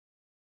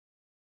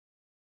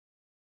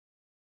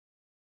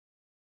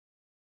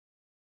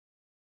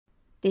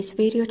This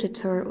video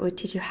tutorial will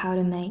teach you how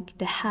to make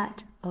the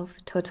hat of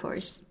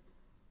tortoise.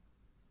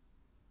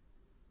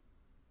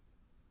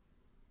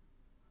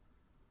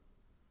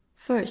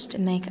 First,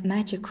 make a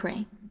magic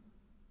ring.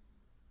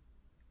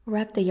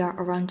 Wrap the yarn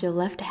around your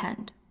left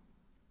hand.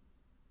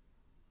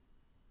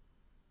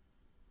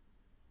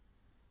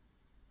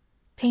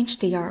 Pinch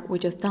the yarn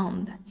with your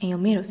thumb and your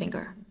middle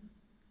finger.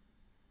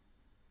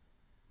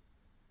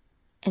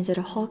 Insert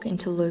a hook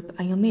into loop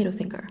on your middle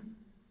finger.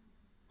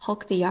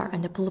 Hook the yarn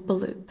and pull up a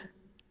loop.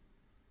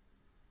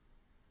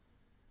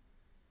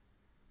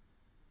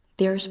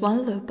 There's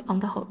one loop on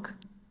the hook.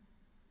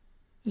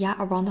 Yarn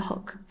around the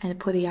hook and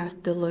pull the yarn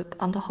through the loop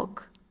on the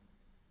hook.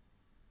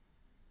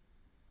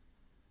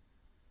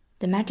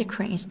 The magic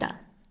ring is done.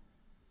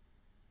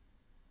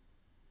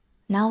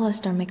 Now let's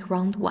start make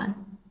round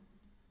 1.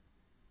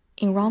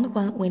 In round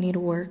 1, we need to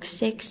work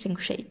 6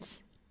 single shades.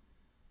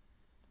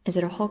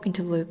 Insert a hook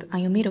into loop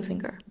on your middle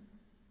finger.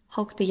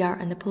 Hook the yarn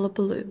and pull up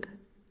a loop.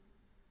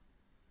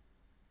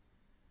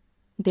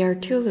 There are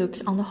 2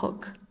 loops on the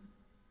hook.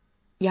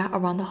 Yarn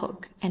around the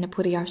hook and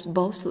put the yarn through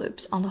both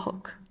loops on the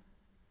hook.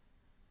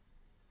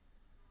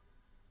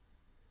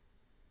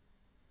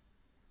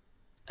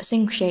 A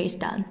single shade is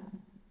done.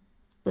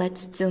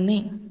 Let's zoom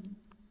in.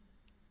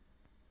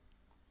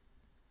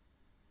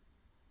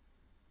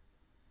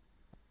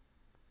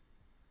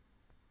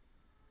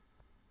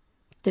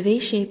 The V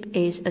shape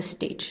is a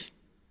stitch.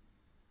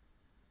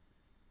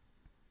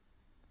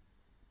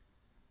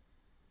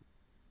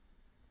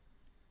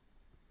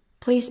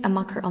 Place a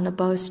marker on the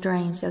both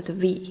strands of the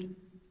V.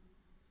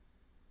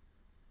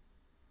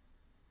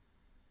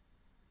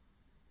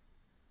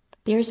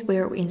 There's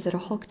where we insert a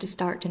hook to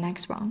start the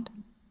next round.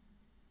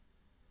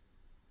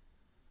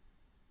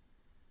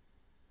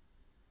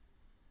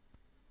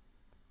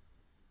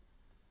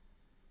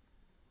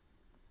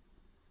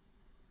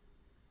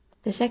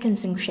 The second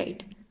single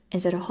shade,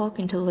 insert a hook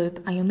into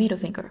loop on your middle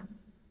finger.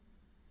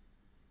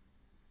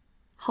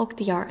 Hook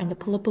the yarn and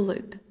pull up a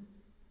loop.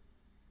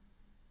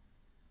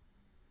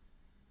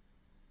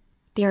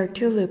 There are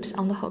 2 loops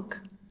on the hook.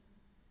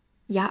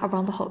 Yarn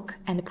around the hook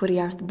and put the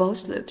yarn through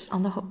both loops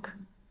on the hook.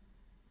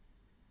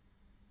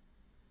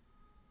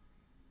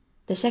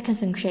 The second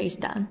single shade is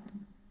done.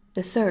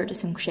 The third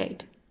single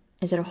shade,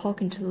 insert a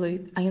hook into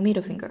loop on your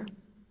middle finger.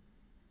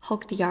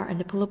 Hook the yarn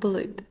and pull up a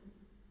loop.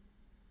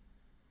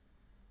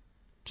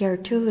 There are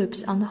 2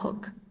 loops on the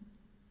hook.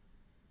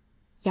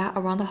 Yarn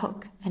around the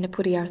hook and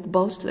put the yarn through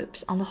both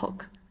loops on the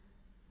hook.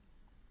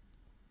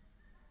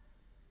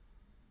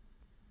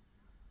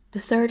 The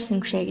third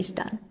single shade is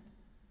done.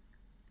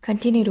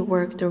 Continue to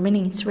work the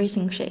remaining 3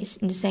 single shades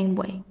in the same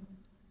way.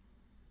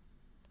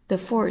 The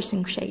fourth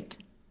single shade.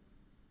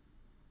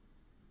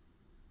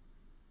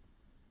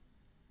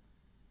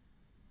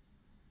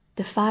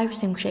 The 5th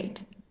single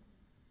shade.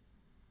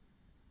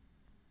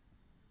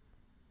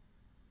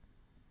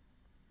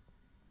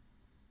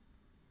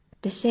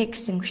 The 6th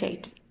single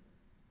shade.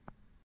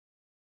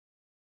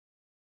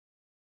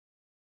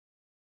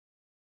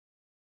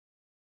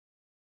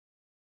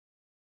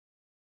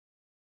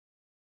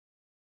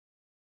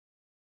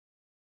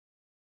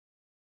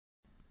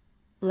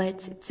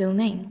 Let's zoom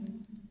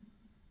in.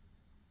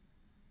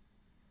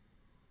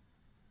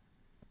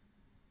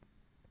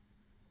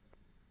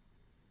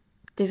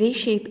 The V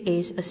shape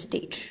is a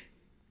stitch.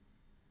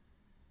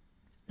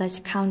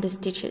 Let's count the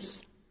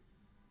stitches.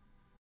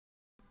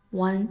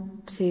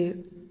 1,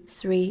 2,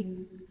 3,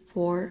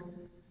 4,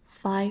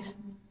 5,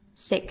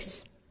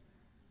 6.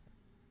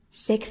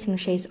 6 single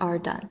shades are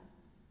done.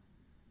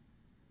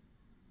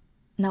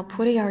 Now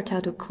put the yarn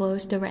tail to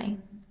close the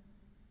ring.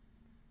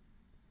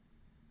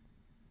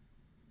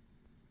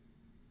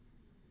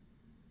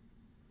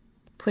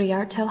 Put the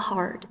yarn tail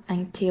hard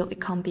until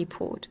it can't be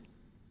pulled.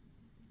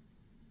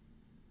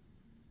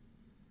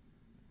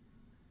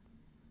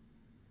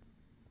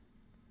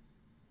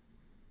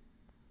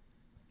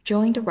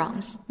 Join the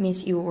rounds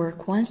means you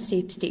work 1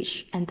 slip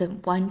stitch and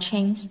then 1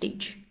 chain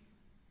stitch.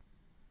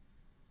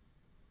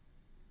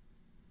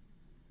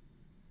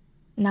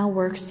 Now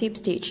work slip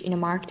stitch in the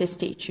marked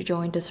stitch to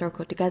join the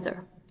circle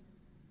together.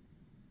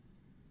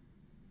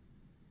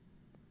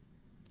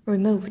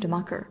 Remove the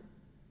marker.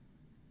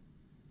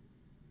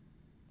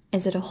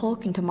 Insert a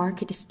hook into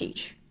marked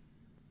stitch.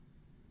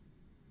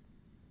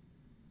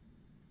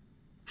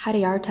 Hide the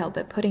yarn tail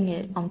by putting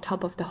it on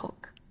top of the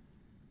hook.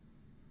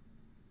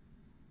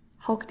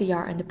 Hook the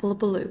yarn and pull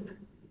up a loop.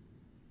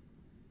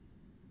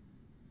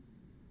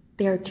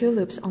 There are 2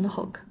 loops on the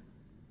hook.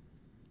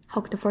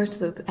 Hook the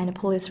first loop and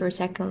pull it through the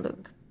second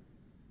loop.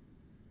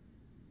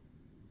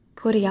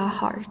 Pull the yarn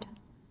hard.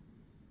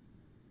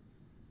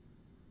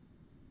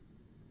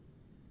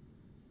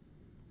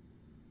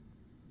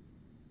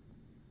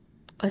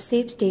 A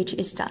slip stitch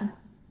is done.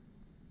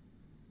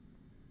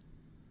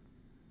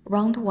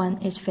 Round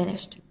 1 is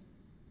finished.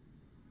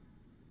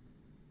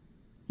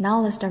 Now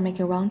let's start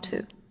making round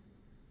 2.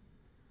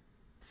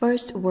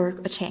 First,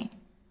 work a chain.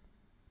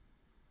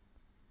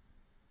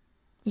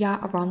 Yarn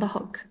around the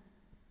hook.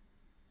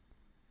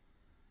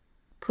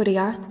 Put the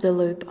yarn through the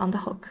loop on the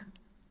hook.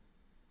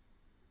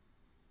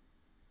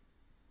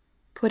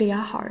 Pull the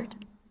yarn hard.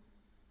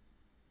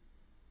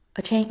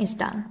 A chain is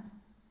done.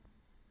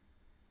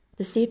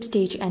 The slip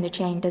stitch and the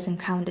chain doesn't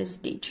count as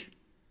stitch.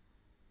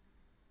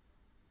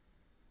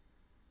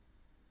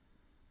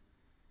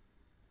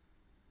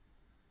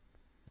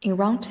 In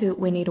round 2,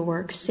 we need to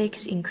work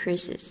 6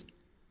 increases.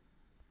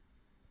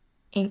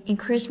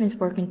 Increase means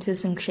working 2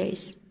 single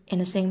crochets in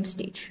the same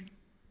stitch.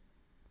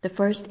 The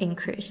first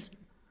increase.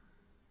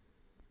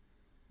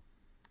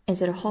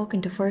 Instead of hook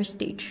into first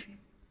stitch,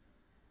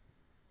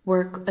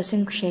 work a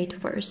single crochet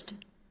first.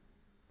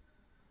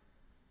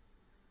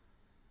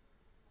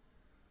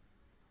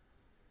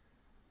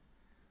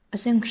 A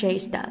single crochet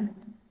is done.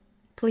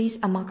 Place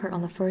a marker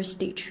on the first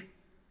stitch.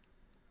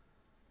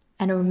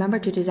 And remember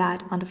to do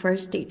that on the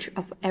first stitch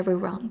of every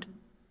round.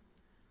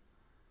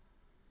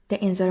 Then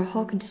insert a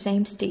hook into the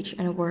same stitch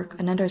and work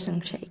another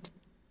single crochet.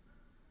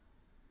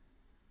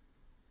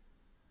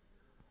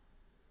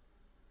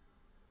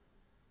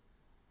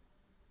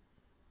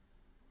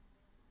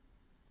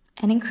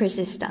 An increase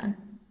is done.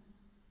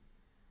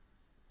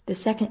 The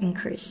second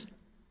increase,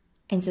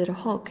 insert a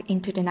hook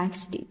into the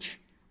next stitch,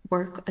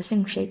 work a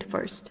single crochet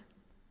first.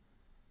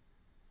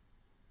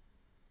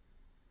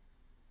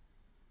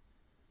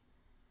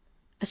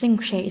 A single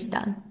crochet is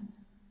done,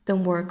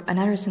 then work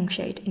another single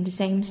crochet in the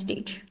same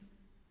stitch.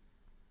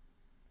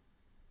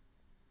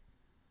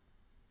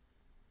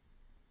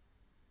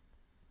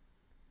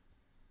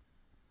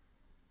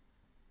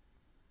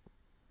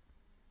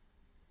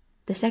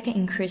 The second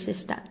increase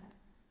is done.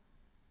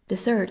 The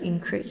third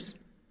increase,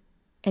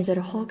 insert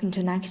a hook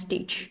into the next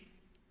stitch,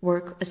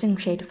 work a single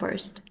crochet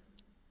first.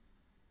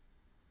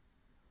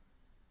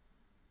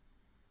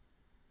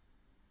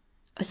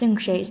 A single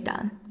crochet is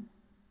done,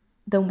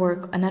 then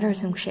work another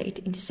single crochet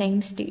in the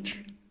same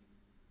stitch.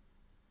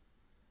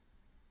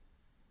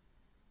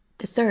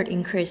 The third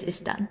increase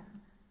is done.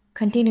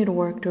 Continue to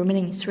work the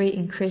remaining 3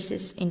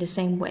 increases in the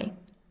same way.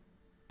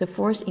 The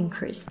fourth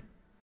increase.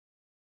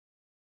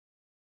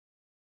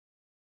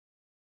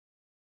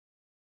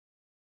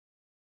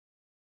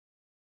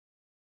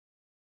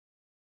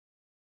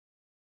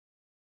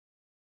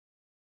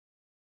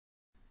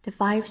 The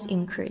fifth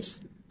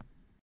increase.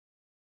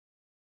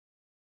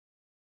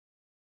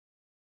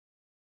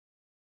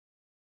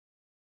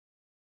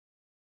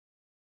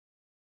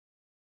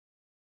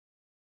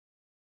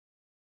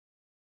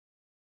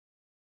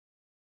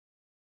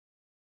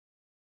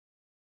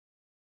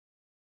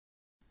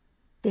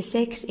 The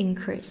sixth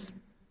increase.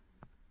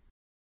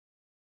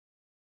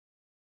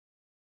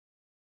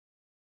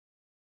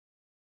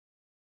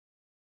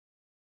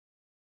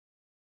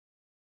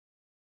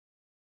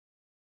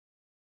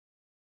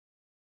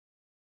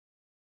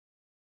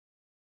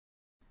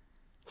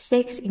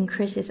 Six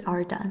increases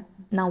are done.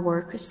 Now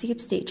work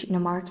slip stitch in a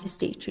marked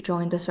stitch to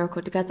join the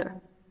circle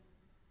together.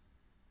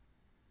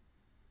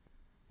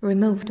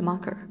 Remove the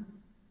marker.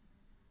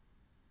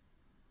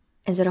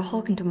 Insert a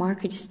hook into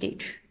marked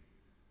stitch.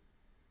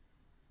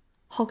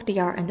 Hook the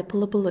yarn and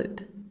pull up a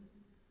loop.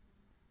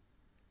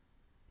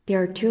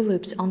 There are 2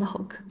 loops on the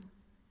hook.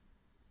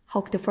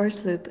 Hook the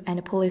first loop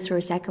and pull it through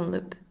a second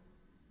loop.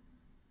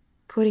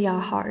 Pull the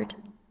yarn hard.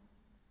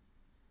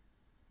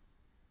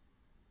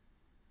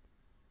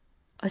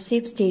 A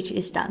slip stitch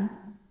is done.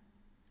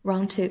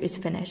 Round 2 is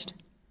finished.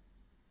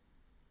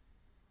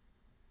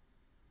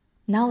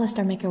 Now let's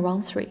start making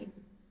round 3.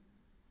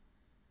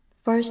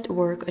 First,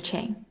 work a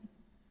chain.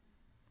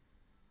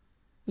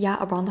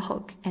 Yarn around the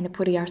hook and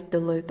put the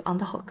loop on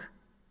the hook.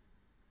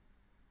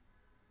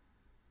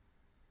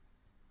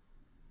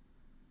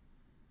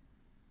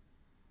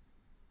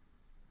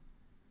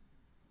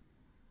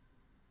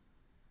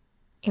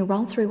 In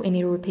round 3, we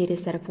need to repeat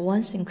instead of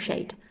 1 single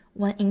crochet,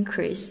 1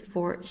 increase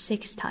for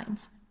 6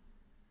 times.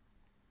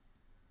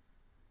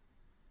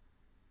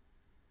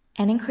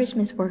 An increase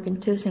means working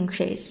 2 single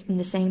crochets in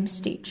the same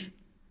stitch.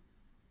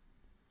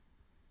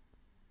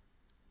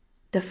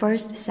 The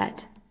first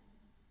set.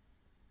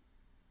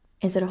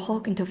 Insert a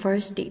hook into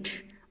first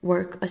stitch,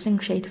 work a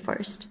single crochet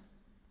first.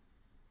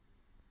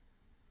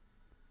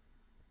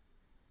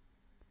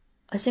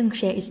 A single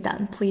crochet is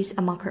done, place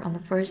a marker on the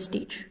first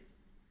stitch.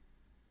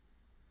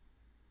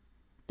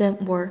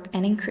 Then work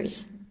an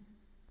increase.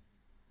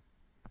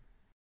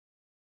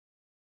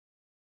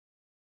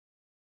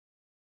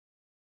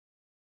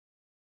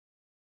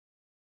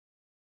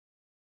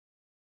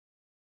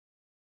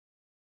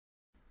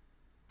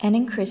 An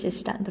increase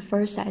is done, the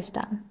first set is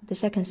done, the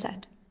second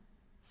set.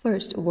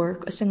 First,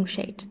 work a single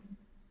crochet.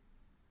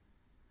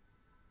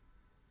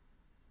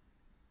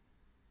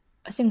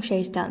 A single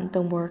crochet is done,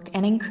 then work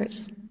an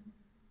increase.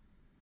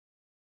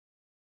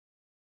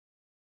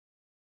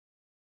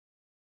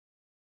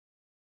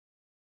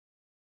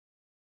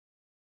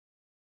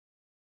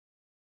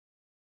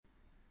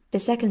 The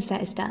second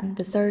set is done,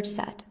 the third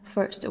set.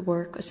 First,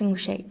 work a single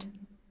crochet.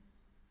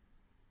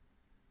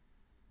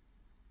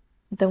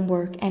 Then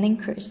work an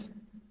increase.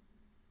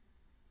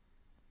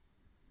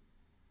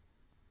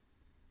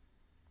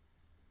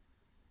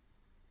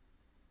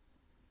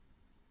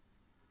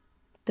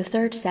 The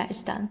third set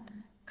is done.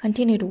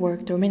 Continue to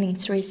work the remaining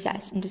 3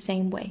 sets in the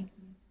same way.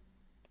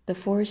 the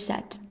fourth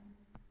set.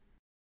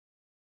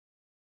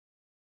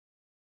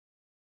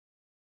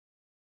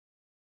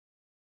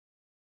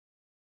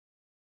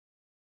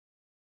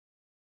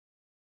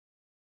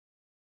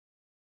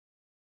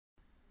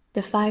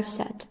 The fifth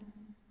set.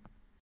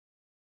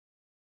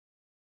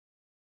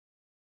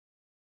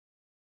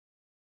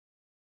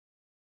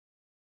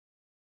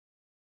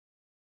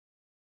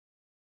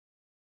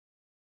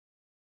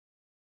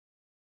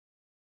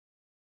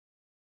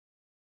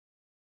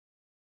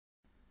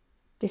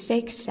 The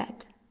sixth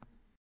set.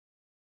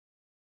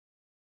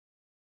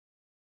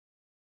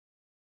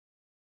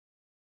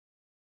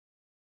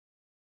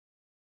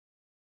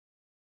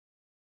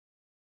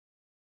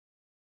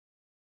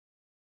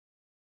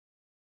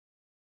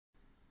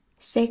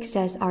 Six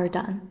sets are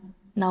done.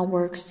 Now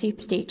work slip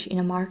stitch in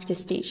a marked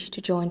stitch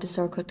to join the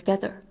circle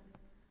together.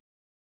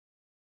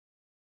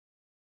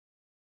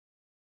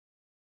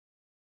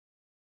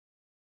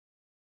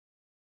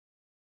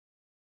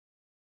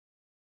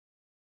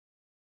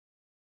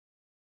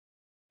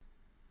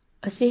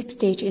 A slip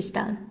stitch is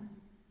done.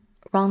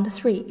 Round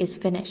 3 is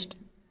finished.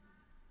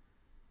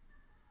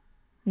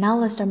 Now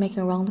let's start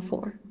making round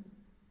 4.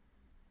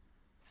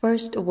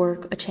 First,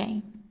 work a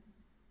chain.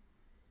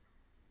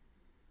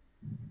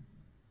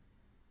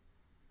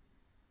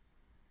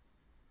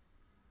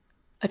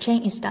 A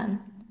chain is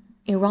done.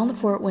 In round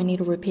 4, we need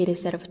to repeat a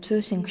set of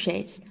 2 single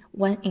crochets,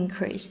 1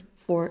 increase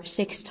for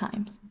 6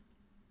 times.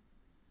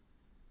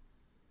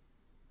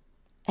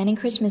 An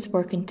increase means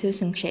work in 2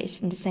 single crochets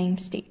in the same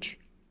stitch.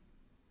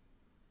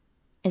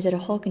 Instead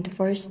of hooking the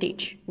first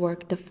stitch,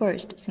 work the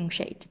first single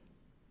crochet.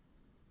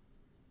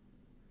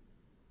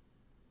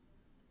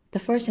 The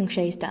first single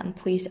crochet is done,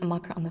 place a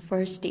marker on the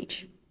first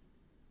stitch.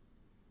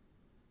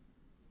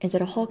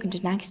 Instead of hooking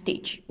the next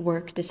stitch,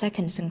 work the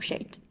second single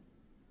crochet.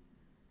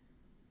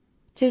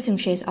 2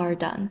 single crochets are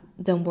done,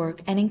 then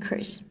work an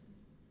increase.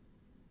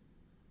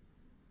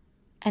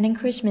 An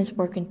increase means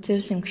working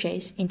 2 single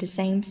crochets in the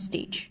same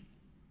stitch.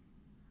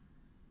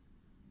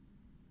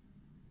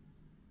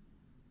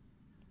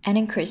 An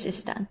increase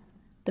is done.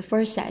 The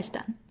first set is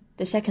done.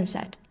 The second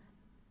set.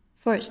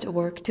 First,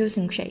 work 2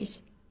 single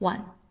crochets.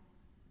 1,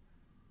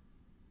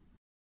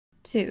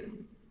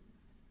 2.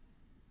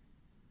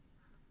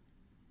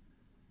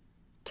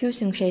 2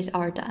 single crochets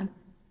are done.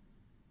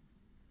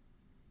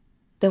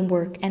 Then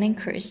work an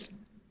increase.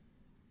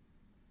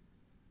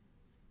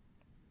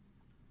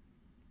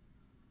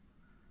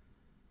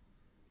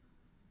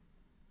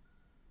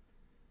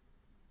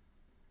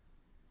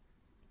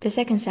 The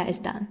second set is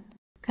done.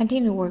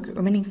 Continue to work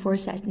remaining 4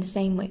 sets in the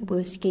same way.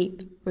 We'll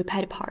skip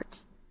repeated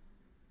parts.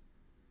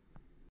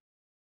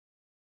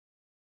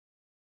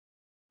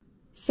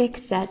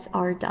 6 sets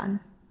are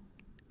done.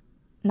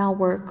 Now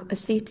work a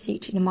slip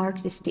stitch in a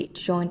marked stitch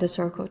to join the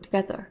circle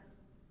together.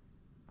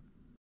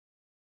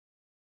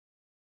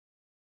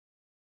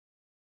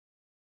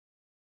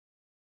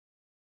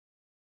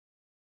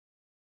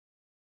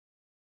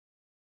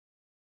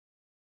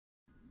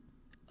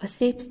 A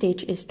slip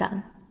stitch is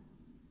done.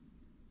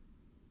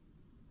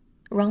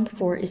 Round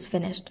 4 is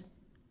finished.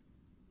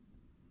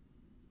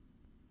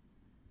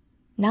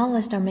 Now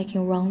let's start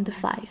making round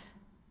 5.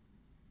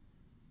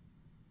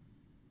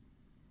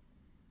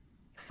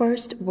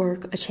 First,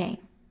 work a chain.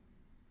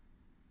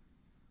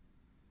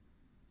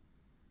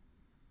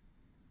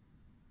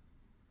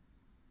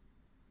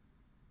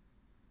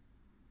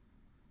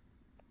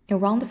 In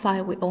round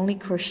 5, we only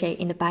crochet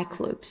in the back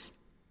loops.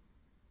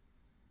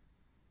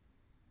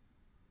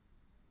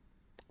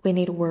 We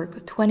need to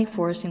work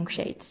 24 single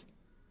crochets.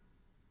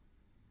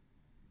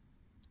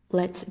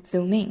 Let's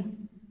zoom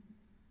in.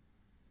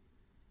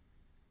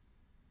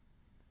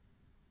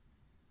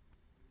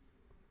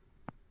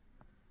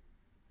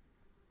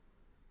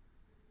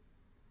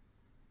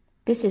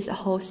 This is a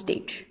whole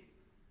stitch.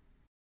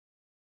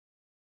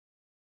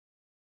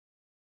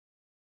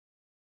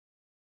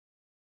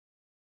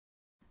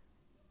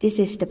 This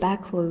is the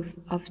back loop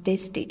of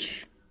this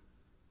stitch.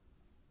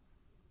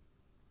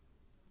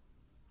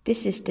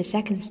 This is the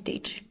second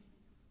stitch.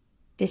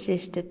 This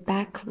is the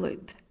back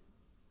loop.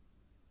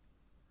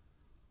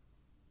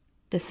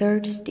 The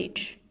third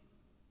stitch.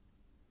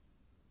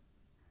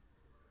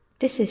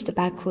 This is the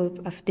back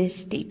loop of this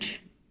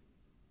stitch.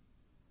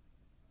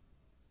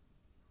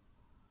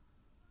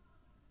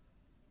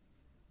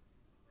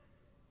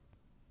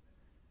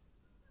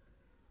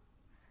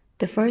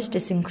 The first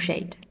single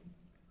crochet.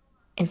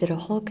 Instead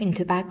of hook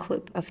into back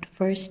loop of the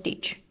first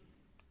stitch.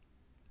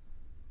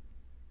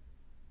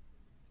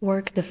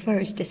 Work the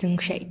first single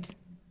crochet.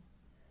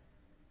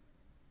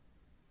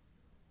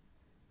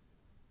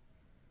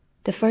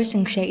 The first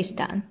single crochet is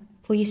done.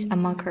 Place a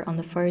marker on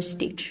the first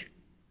stitch.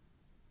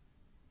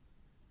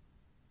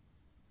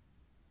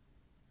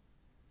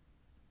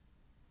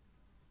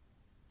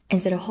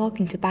 Instead of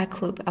hooking to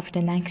back loop of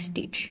the next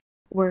stitch,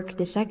 work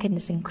the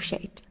second single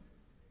crochet.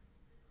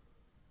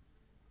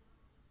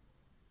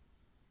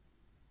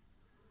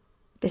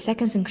 The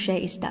second single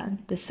crochet is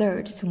done. The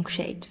third single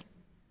crochet.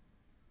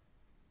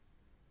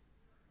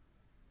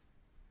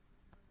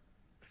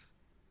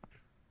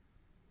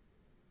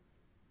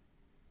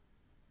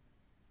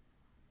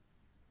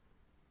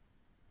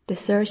 The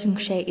third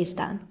crochet is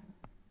done.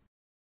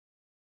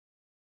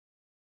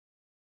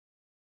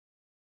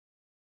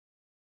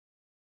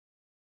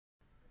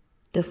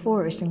 The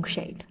fourth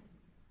crochet.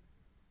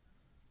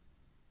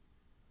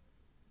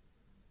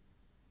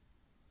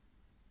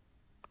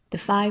 The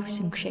fifth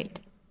crochet.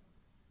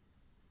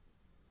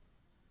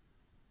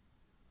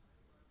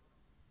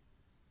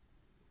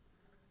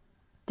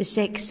 The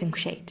sixth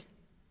crochet.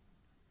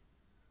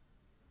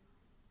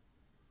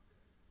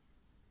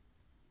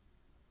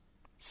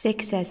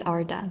 Six sets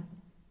are done.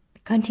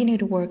 Continue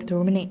to work the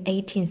remaining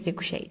 18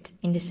 crochet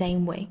in the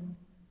same way.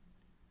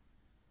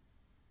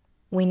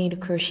 We need to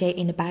crochet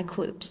in the back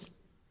loops.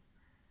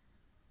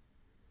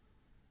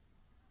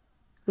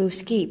 We'll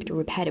skip the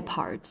repeated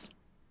parts.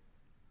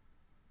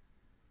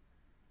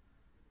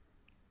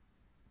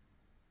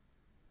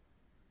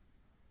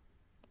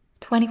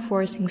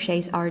 "24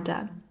 crochets are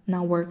done.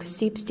 Now work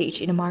slip stitch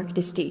in the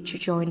marked stitch to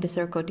join the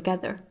circle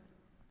together.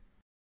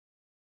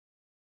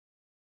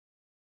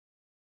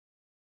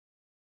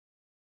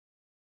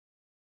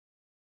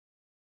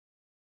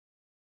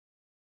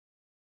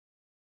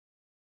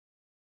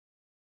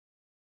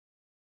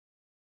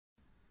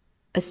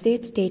 A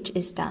slip stitch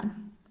is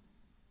done.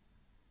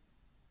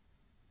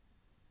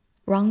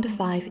 Round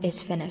 5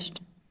 is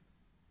finished.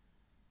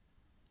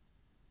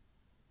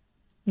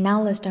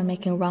 Now let's start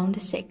making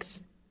round 6.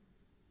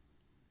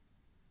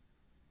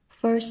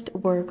 First,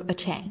 work a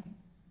chain.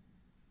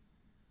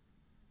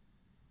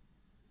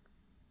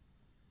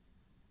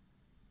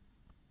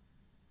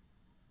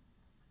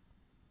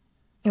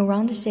 In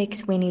round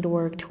 6, we need to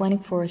work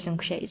 24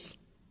 crochets.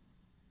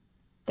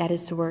 That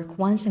is to work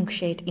 1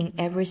 crochet in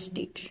every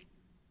stitch.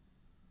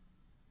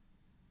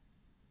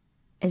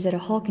 Instead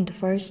of hooking the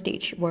first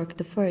stitch, work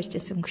the first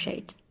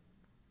crochet.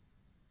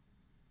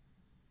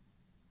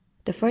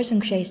 The first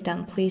crochet is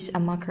done, place a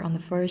marker on the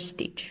first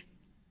stitch.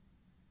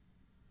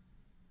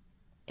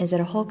 Instead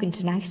of hooking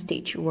the next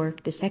stitch,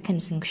 work the second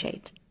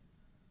crochet.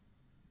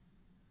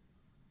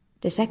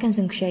 The second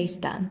crochet is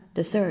done,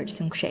 the third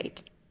crochet.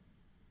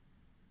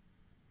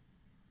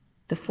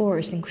 The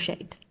fourth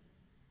crochet.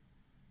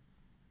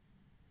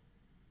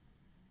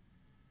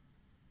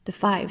 The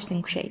fifth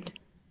crochet.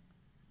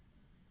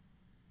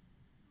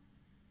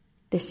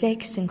 The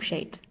sixth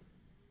crochet.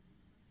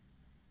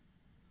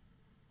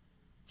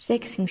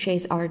 6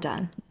 crochets are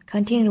done.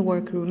 Continue to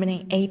work the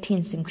remaining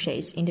 18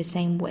 crochets in the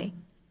same way.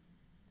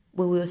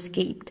 We will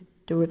skip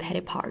the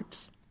repeated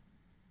parts.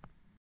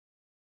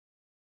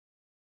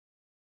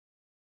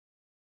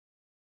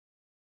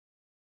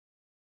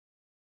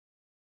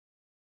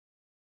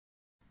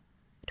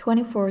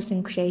 "24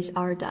 crochets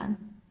are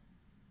done.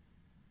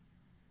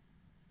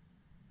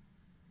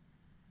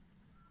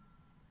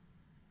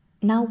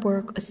 Now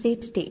work a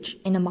slip stitch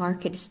in a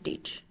marked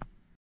stitch.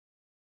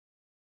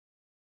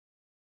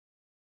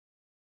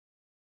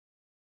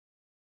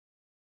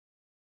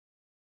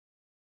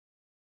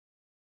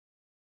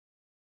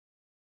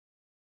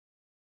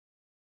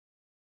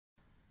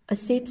 A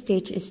slip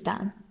stitch is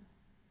done.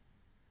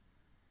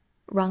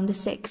 Round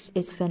 6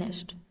 is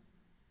finished.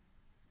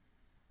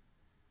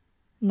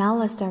 Now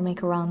let's start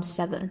making round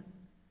 7.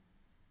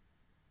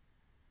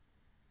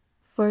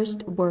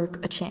 First,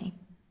 work a chain.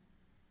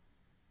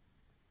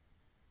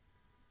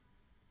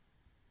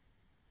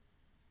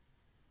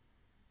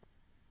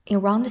 In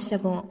round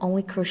 7,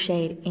 only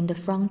crochet in the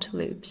front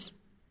loops.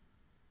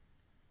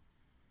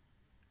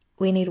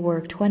 We need to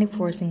work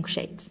 24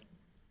 crochets.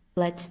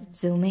 Let's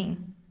zoom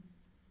in.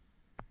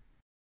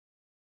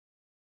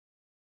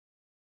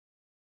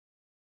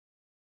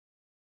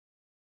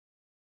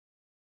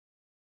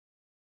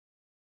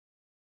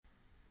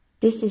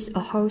 This is a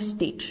whole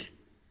stitch.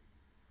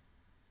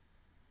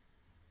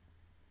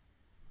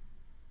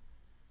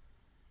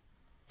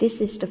 This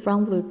is the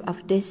front loop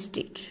of this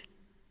stitch.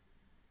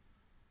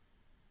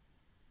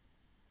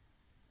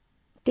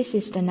 This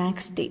is the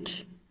next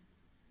stitch.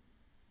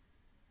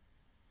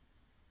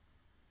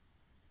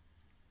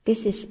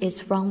 This is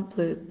its front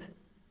loop.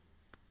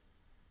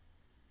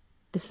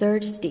 The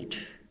third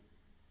stitch.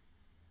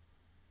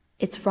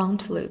 Its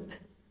front loop.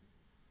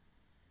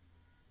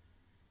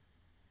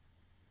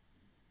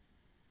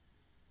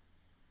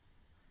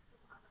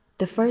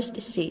 The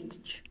first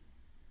stitch.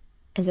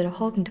 Instead of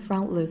hooking the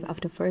front loop of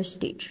the first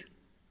stitch,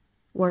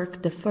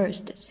 work the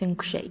first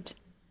crochet.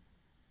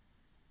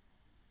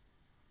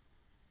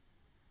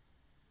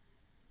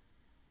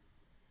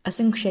 A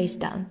crochet is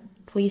done.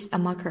 Place a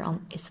marker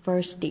on its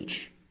first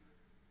stitch.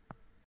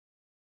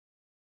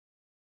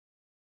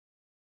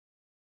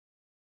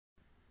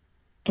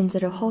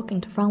 Instead of hooking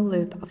the front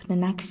loop of the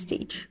next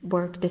stitch,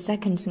 work the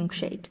second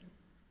crochet.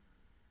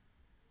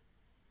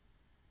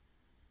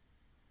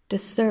 The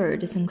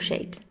third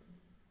crochet.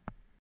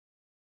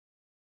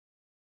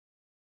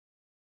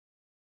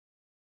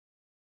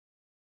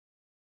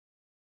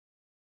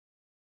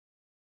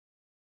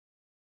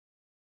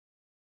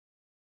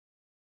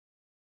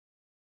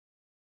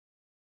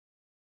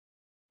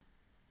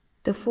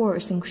 The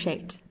fourth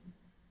crochet.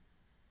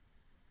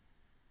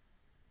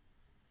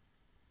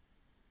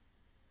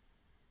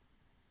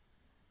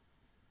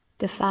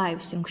 The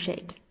fifth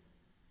crochet.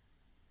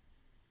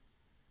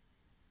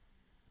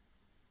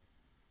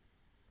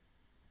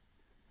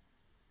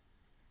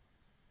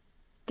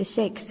 the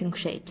sixth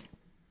crochet.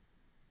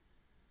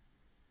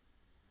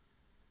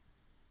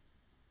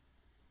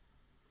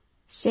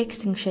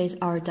 Six crochets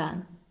are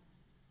done.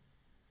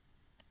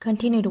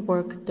 Continue to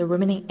work the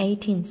remaining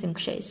 18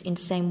 crochets in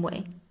the same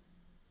way.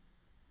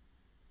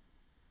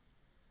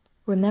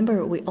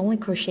 Remember, we only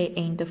crochet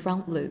in the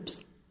front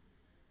loops.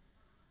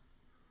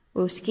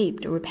 We'll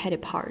skip the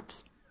repeated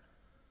parts.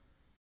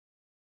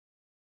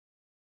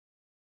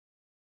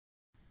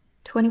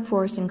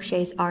 24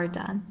 crochets are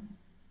done.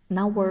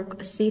 Now work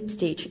a slip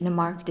stitch and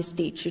mark the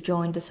stitch to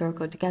join the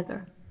circle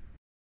together.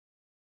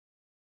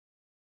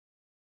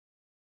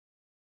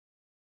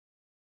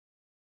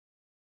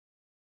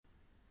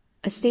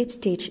 A slip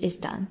stitch is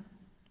done.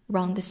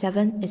 Round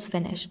 7 is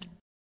finished.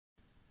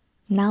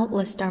 Now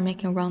let's start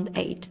making round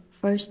 8.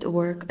 First,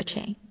 work a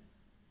chain.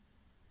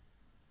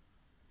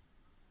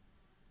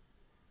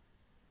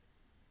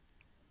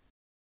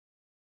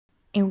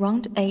 In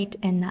round 8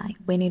 and 9,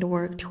 we need to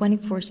work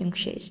 24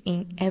 crochets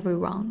in every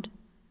round.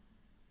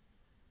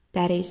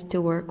 That is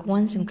to work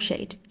 1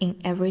 crochet in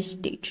every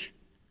stitch.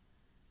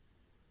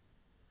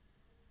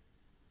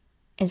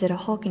 Instead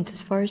of hooking to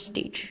the first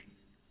stitch,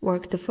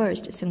 work the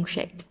first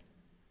crochet.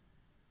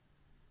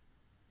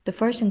 The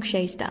first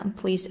crochet is done,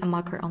 place a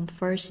marker on the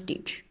first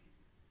stitch.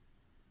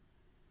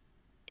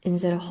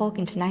 Instead of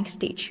hooking to the next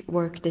stitch,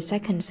 work the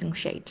second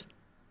crochet,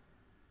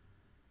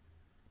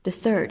 the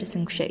third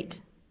crochet,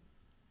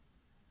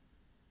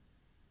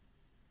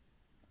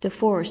 the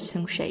fourth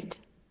crochet,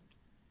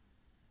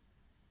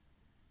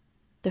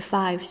 the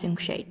fifth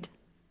crochet.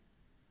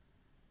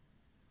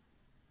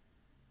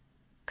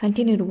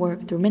 Continue to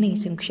work the remaining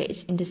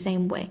crochets in the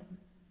same way.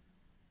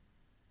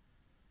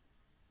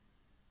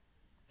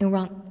 In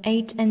round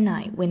 8 and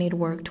 9, we need to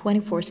work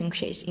 24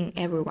 crochets in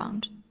every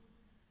round.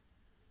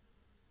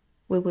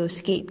 We will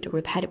skip the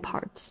repeated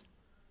parts.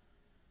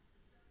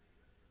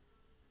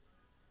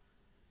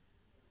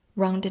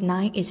 Round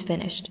 9 is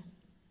finished.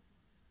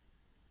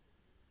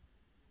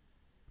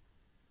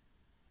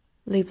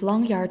 Leave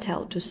long yarn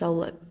tail to sew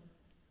lip.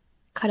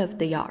 Cut off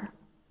the yarn.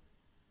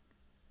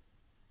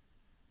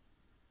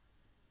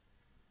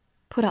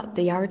 Put out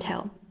the yarn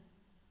tail.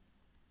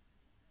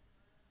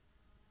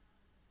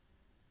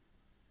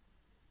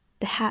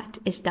 The hat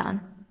is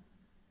done.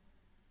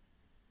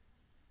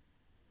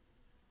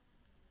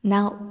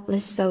 Now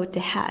let's sew the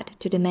head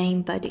to the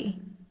main body.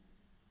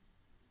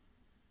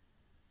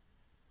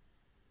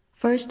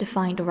 First,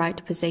 find the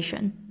right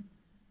position.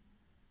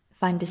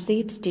 Find the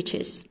slip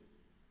stitches.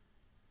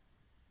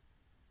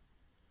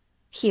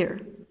 Here.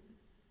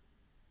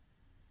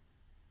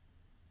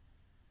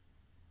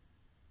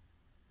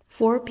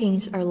 4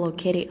 pins are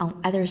located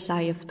on either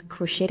side of the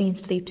crocheting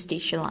slip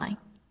stitch line.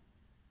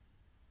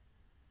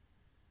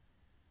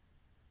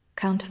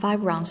 Count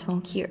 5 rounds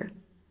from here.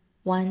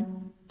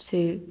 1,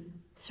 2,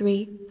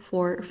 3,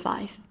 4,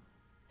 5.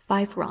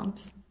 5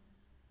 rounds.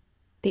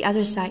 The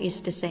other side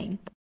is the same.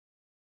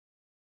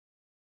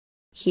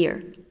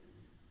 Here.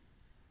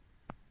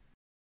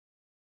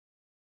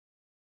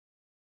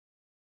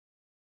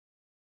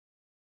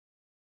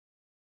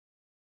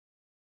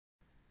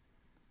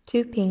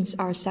 Two pins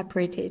are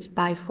separated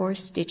by 4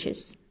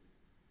 stitches.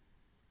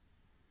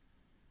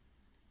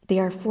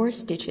 There are 4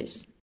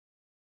 stitches.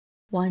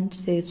 1,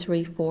 2,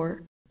 3,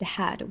 4. The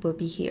head will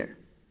be here.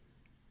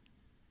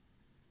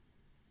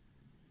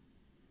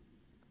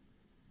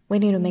 We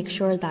need to make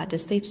sure that the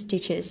slip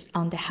stitches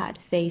on the head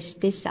face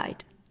this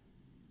side.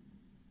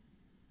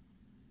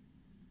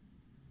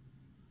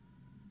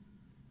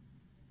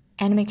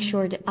 And make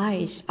sure the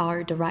eyes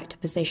are the right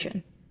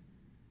position.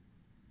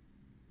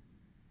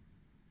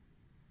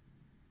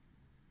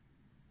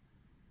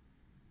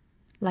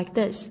 Like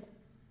this.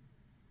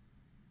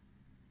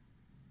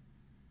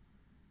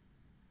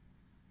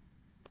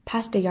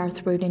 Pass the yarn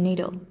through the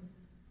needle.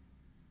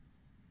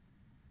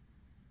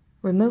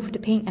 Remove the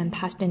pin and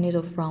pass the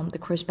needle from the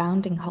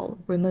corresponding hole.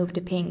 Remove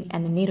the pin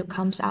and the needle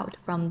comes out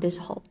from this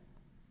hole.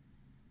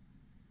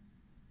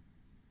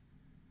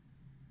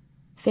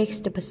 Fix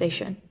the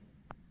position.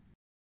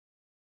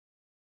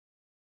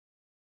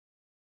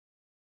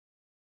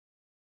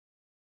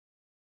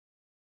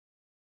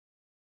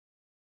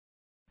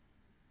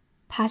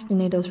 Pass the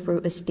needle through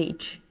a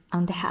stitch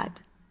on the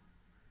head.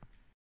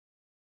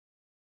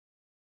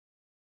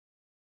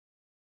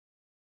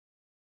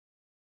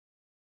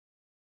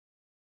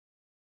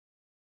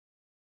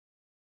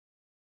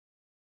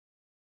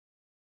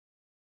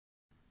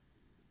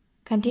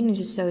 Continue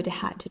to sew the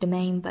hat to the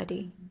main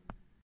body.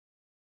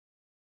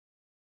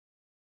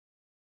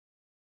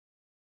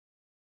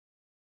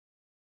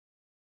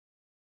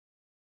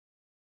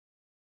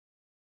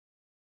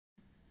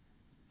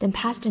 Then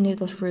pass the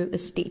needle through a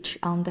stitch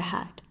on the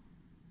head.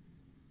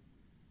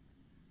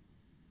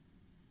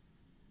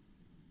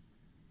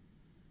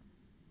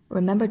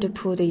 Remember to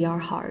pull the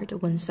yarn hard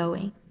when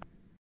sewing.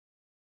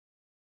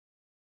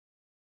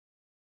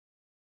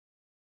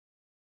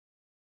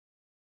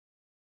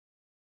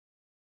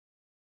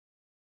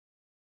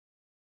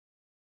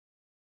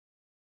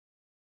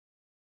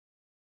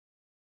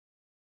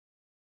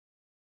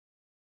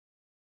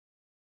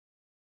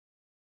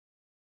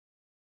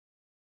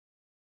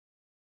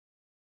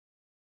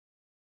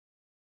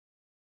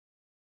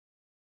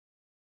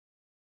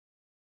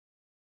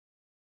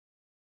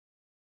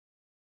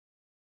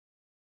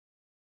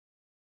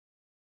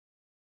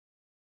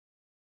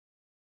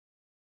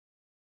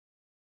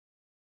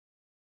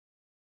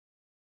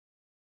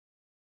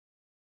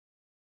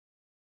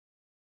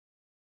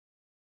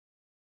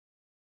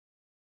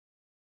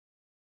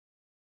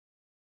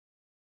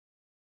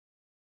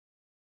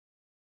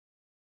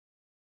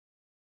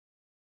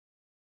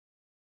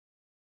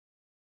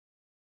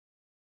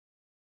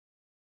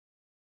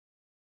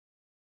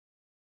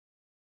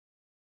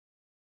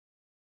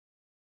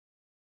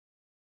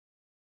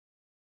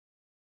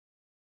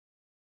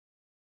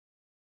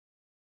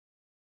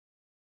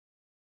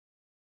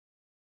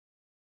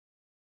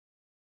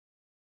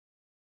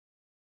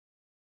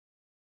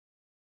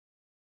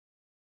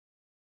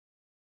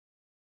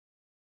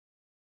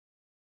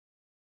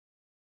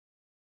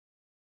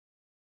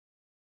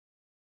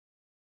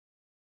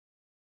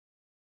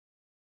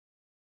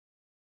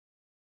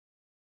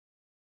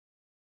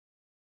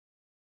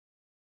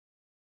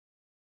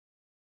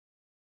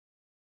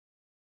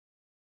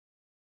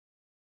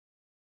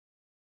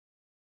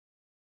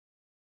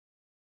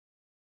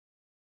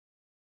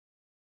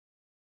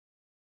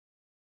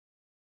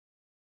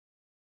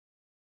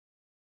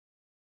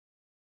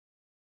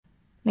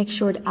 Make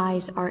sure the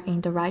eyes are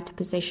in the right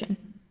position.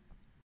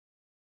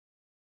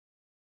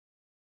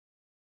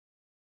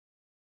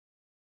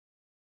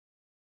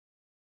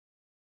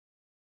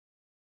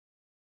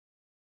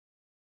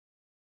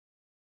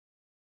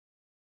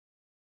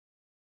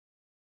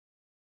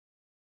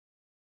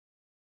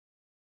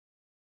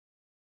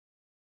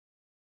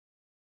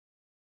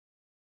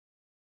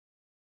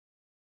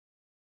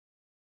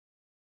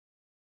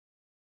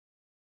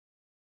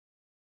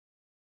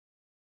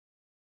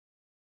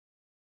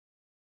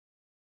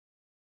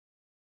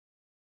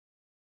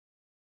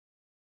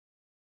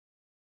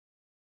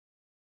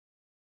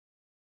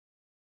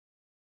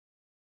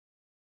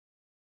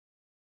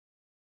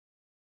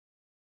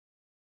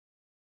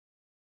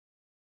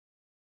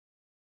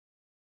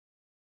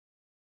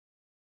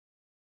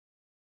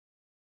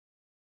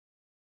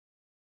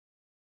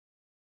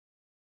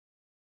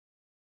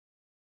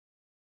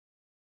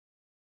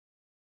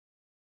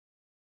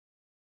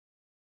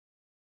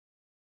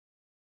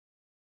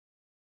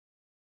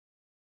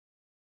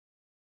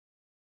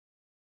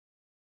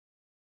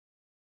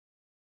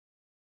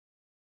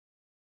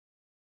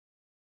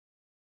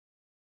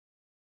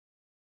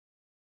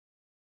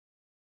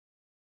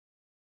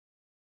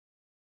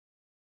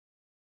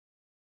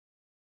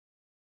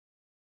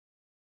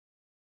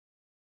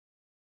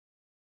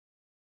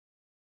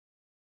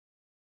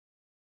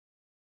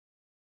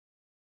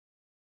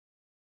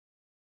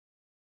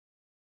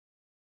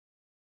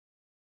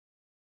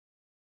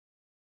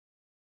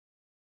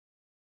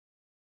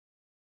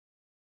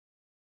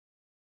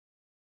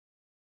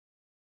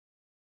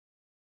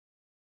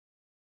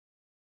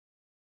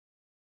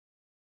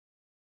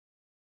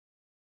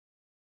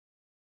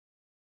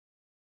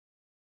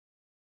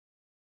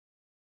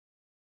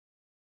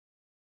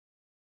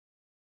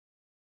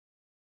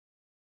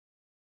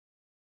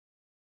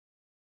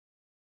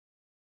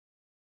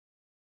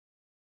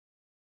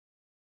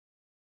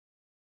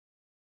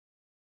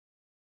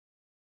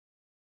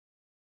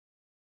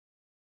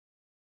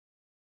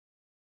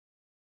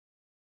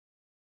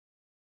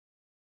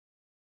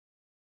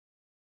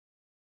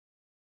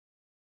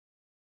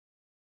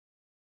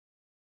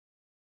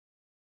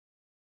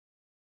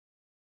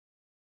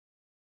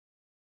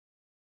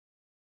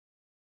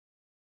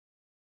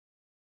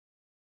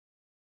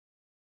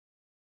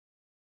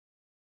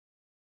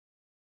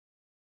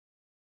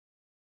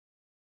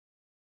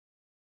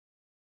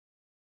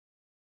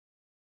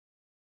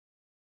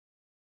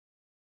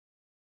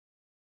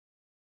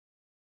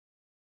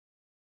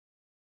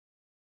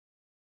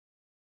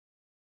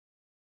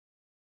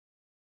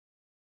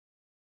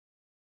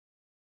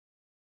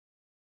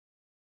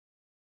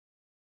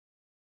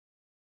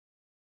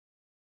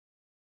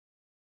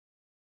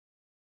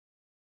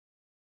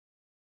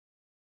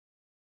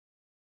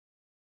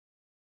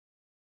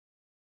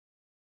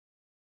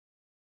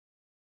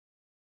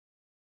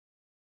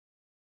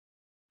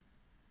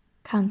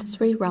 Count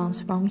 3 rounds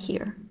from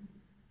here.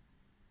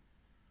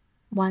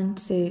 1,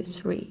 2,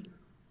 3.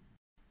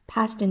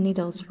 Pass the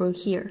needle through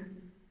here.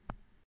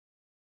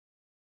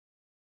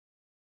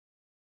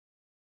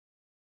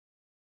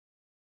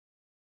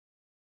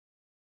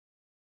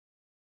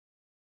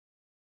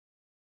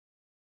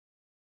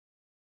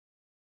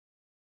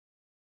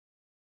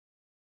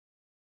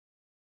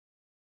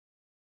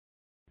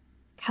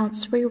 Count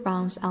 3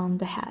 rounds on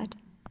the head.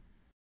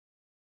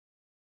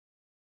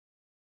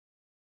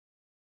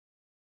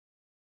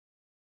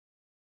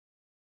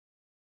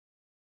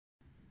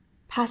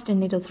 Pass the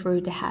needle through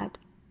the head.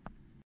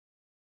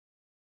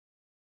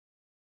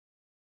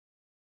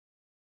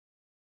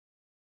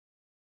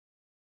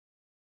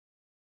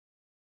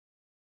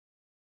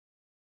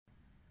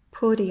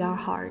 Pull the yarn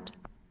hard.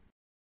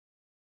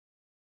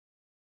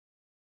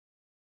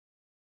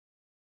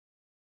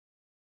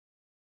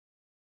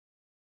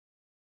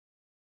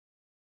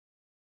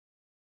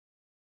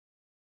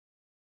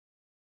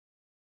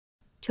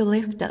 To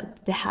lift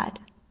up the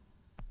head.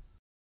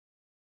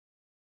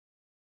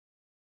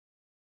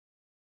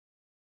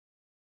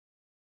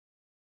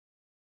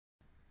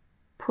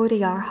 Pull the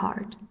yarn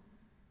hard.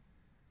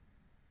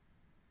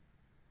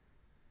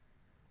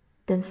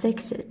 Then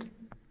fix it.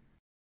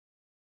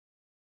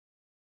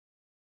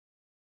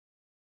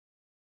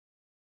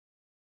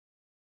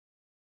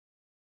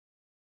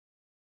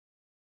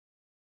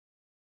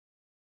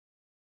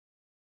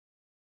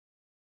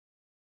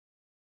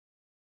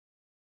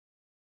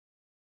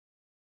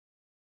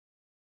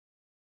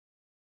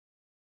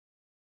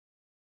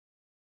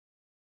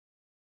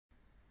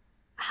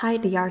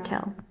 Hide the yarn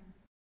tail.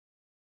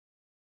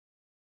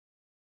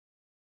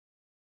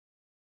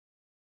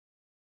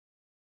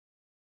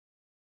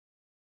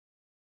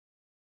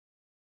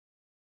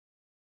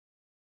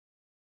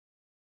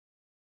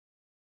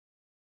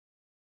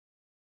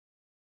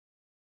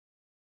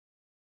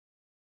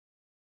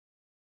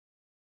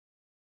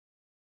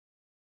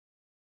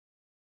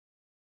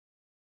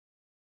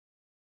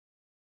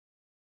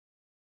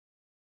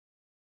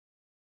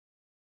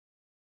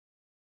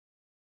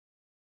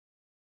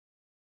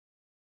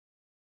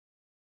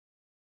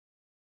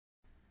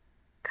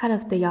 Cut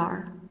off the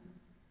yarn.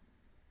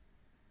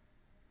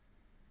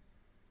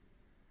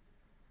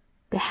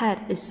 The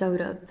head is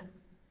sewed up.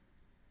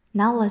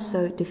 Now let's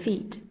sew the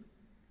feet.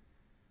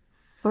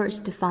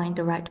 First, find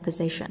the right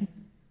position.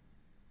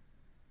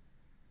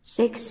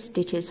 6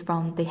 stitches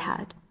from the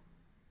head.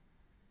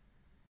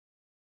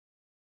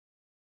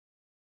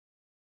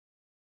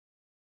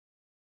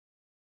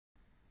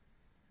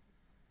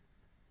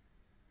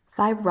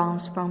 Five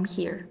rounds from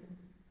here.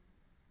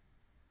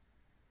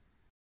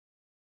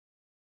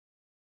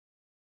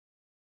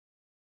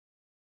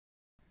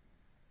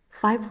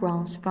 Five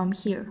rounds from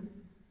here.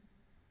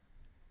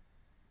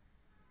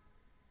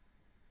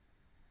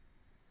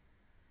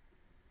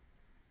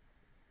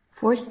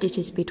 Four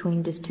stitches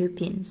between these two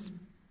pins.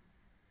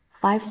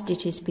 5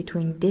 stitches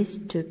between these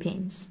two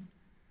pins.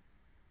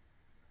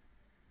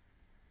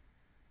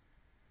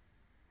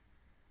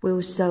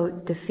 We'll sew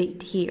the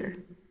feet here.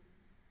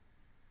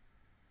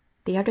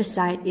 The other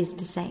side is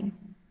the same.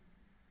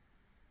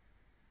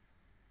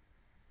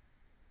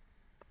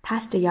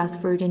 Pass the yarn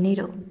through the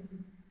needle.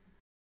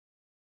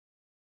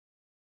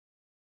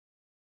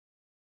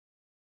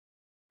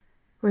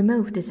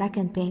 Remove the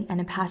second pin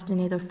and pass the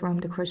needle from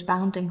the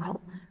corresponding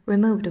hole.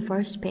 Remove the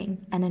first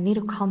pin and the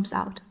needle comes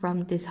out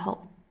from this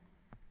hole.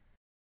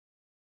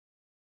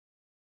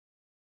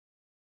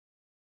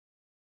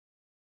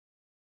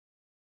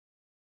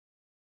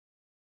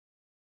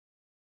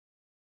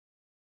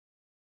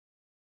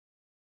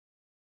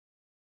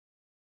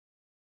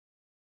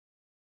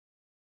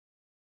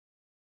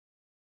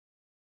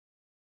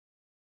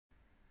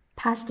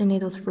 Pass the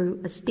needle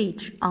through a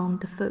stitch on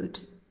the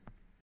foot.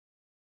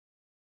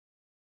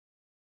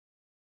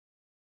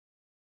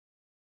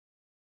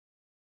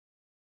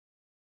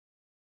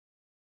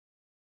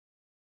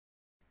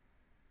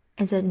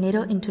 Insert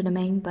needle into the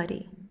main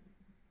body.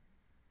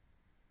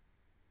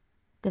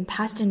 Then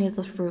pass the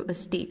needle through a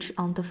stitch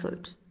on the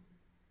foot.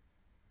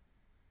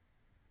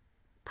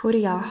 Pull the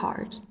yarn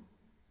hard.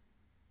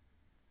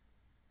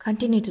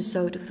 Continue to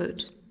sew the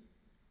foot.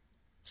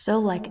 Sew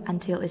like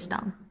until it's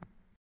done.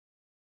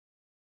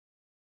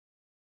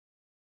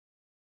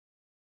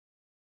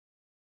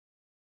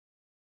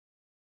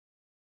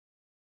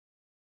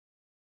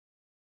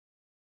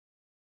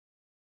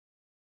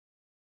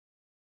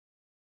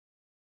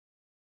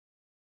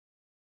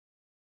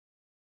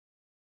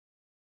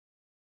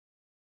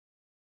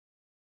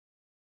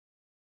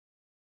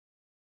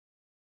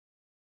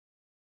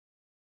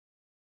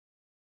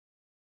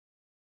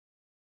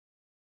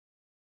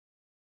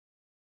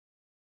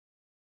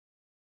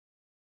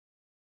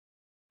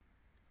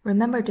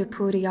 Remember to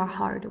pull the yarn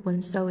hard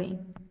when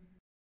sewing.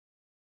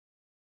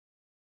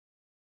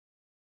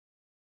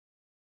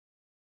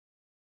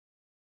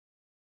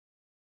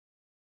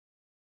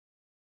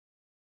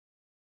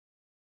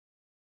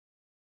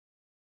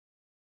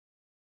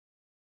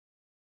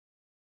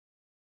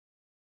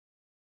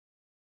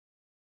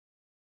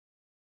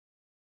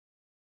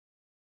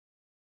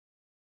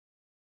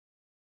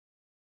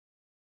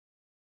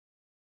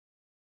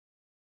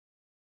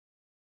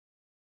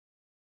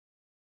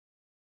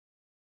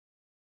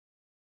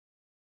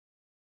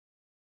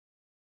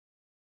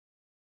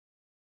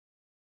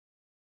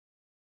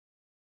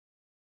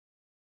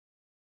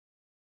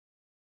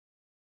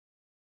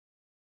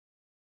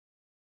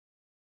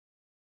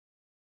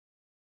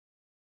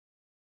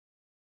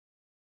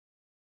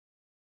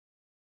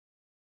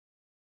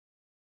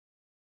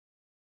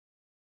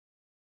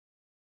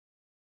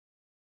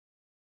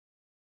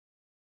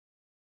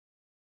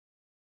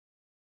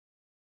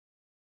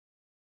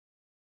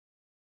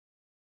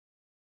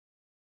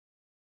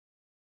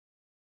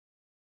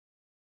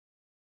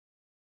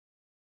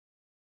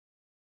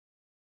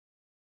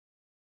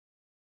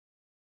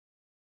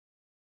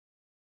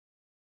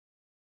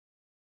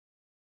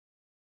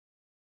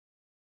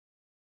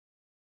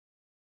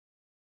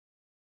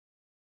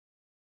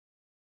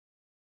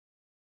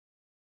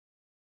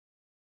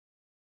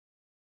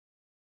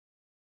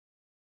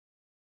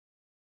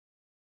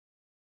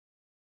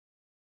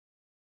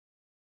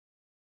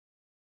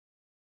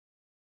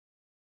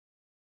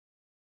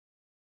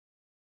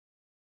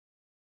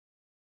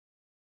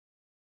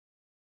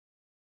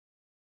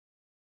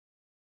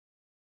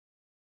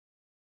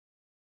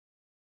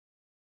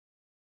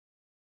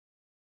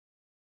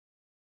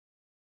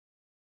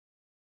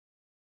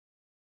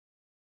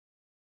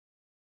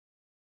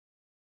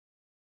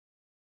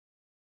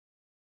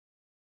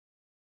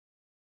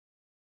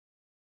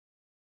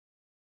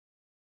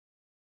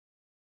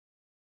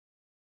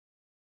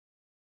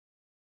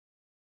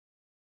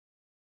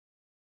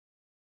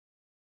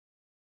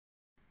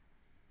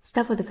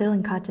 Stuff the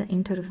filling cotton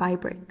into the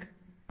fabric.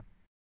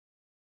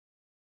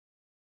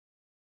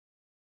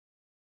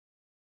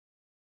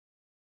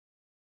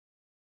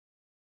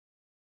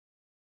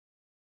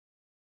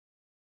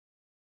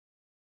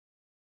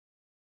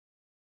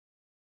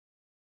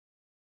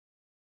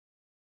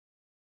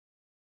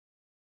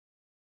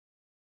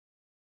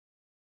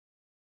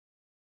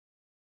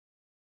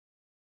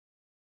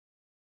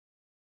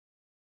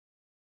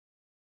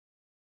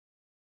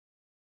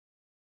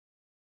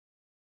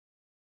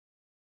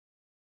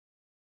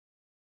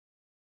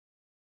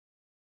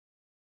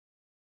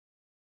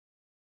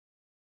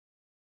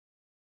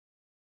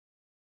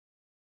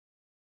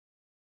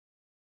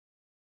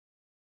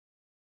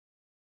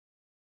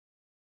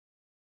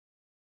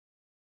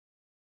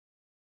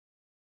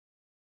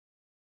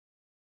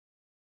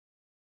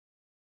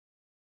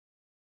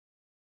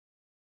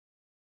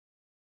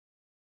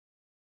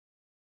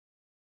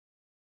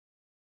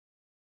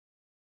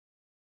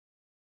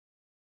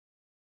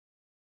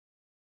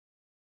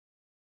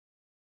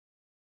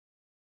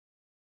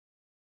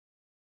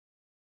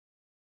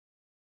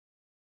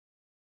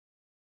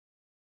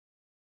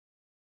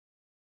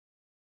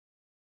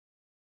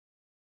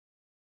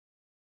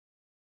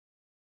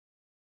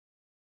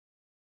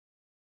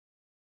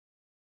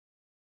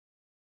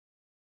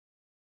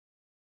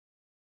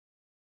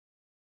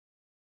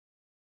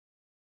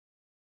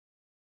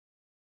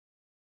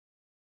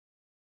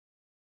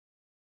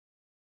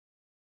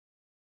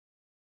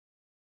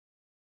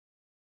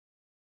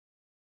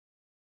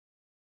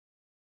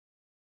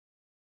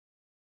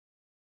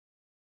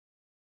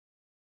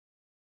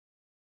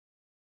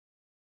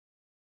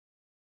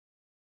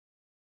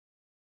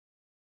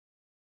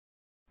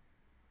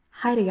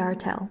 Hide the yarn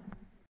tail.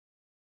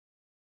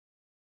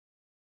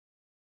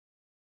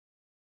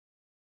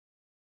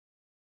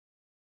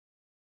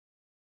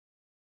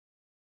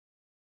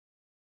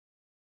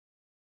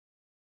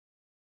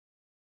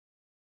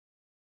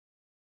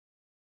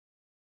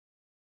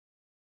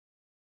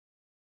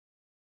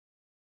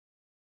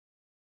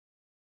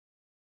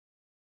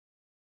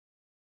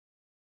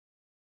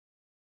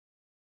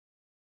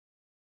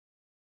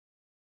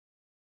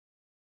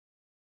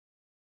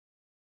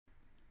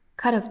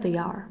 Cut off the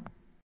yarn.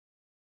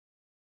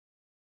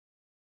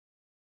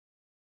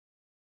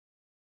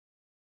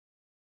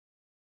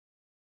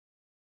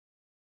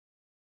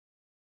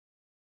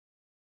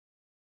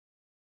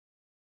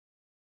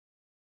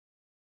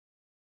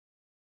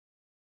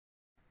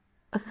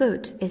 A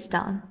foot is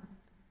done.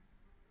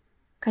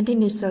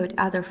 Continue to sew the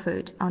other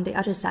foot on the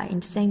other side in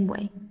the same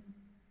way.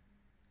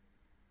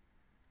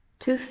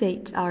 2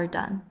 feet are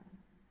done.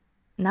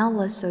 Now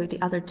let's sew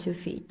the other 2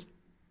 feet.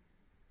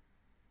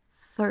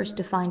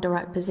 First, find the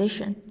right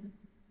position.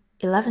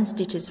 11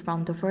 stitches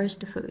from the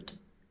first foot.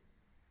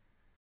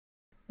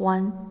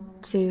 1,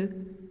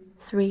 2,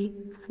 3,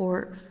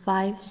 4,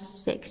 5,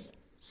 6,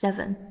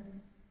 7,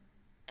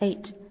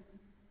 8,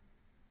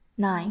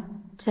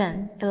 9,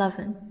 10,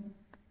 11.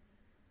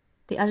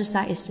 The other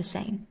side is the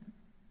same.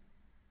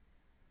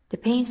 The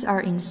pins are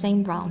in the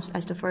same rounds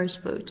as the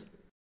first foot.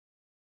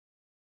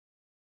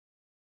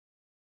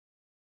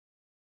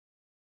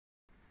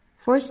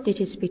 Four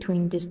stitches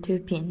between these 2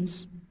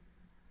 pins.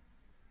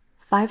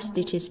 5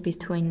 stitches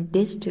between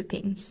these 2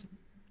 pins.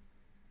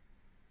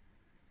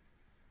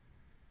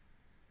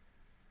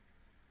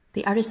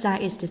 The other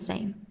side is the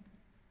same.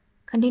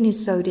 Continue to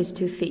sew these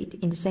 2 feet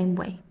in the same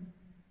way.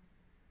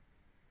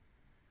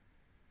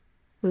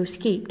 We'll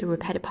skip the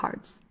repeated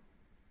parts.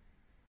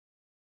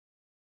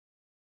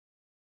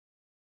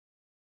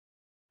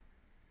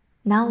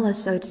 Now let's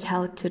sew the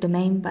tail to the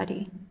main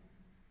body.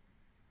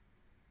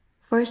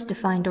 First,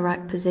 find the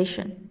right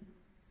position.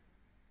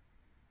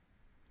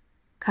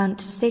 Count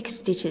 6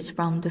 stitches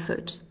from the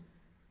foot.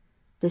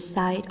 This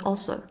side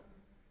also.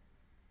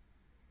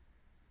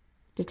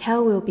 The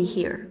tail will be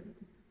here.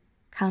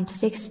 Count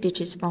 6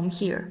 stitches from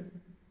here.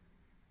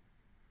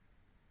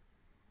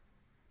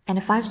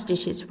 And 5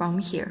 stitches from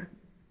here.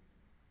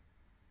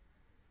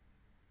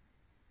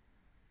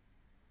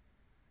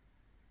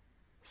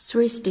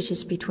 Three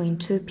stitches between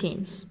 2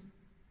 pins.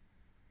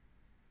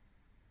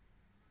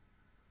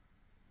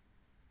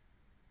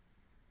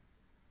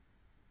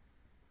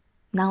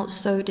 Now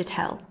sew the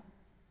tail.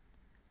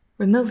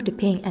 Remove the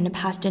pin and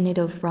pass the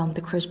needle from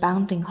the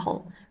corresponding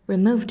hole.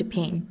 Remove the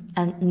pin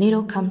and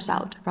needle comes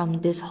out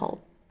from this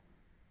hole.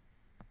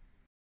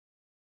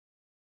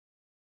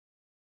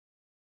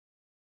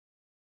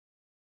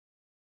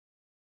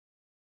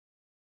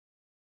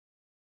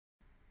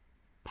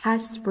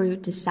 Pass through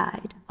the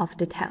side of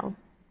the tail.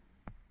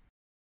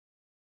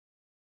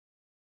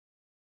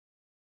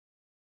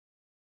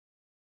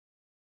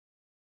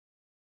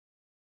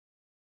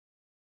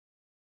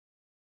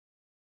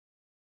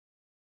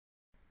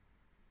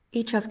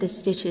 Each of the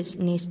stitches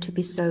needs to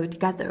be sewed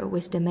together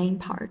with the main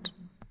part.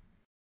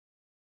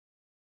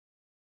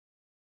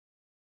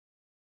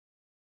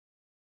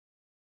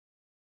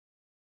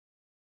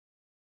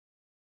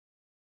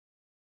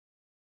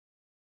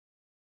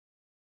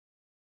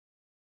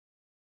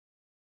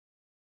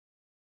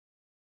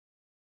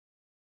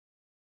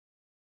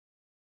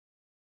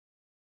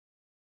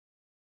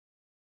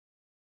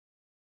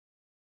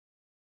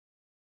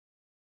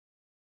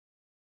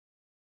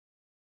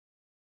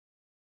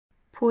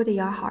 Pull the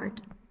yarn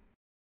hard.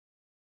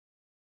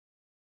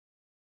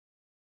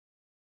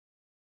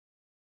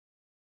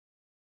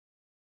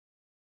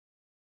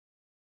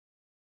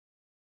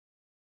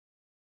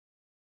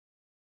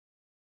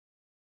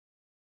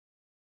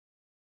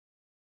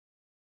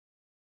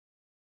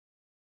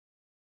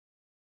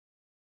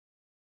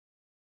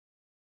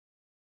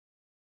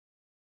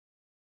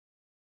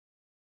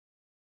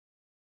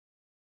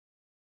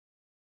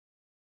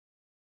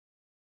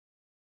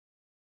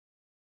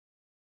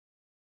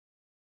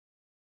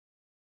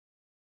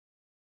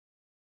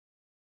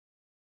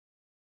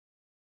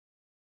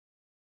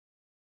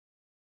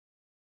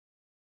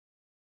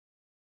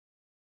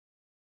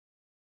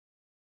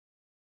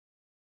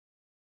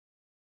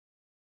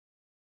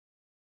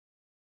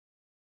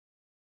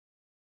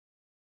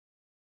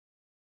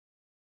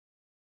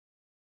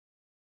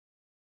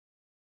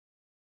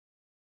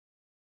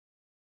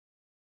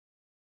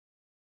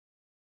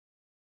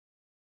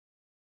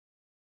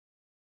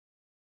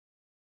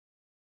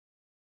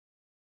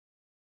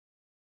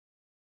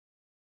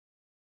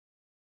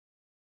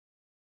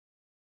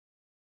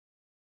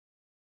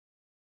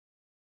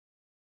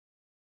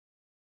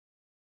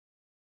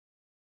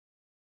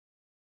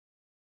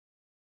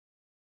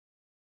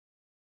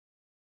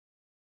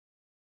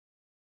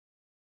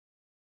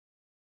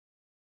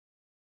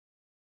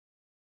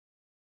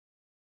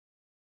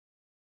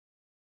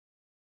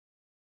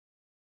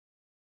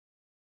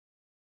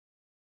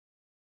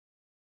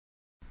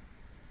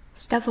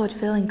 Stuff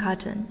filling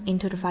cotton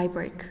into the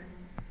fabric.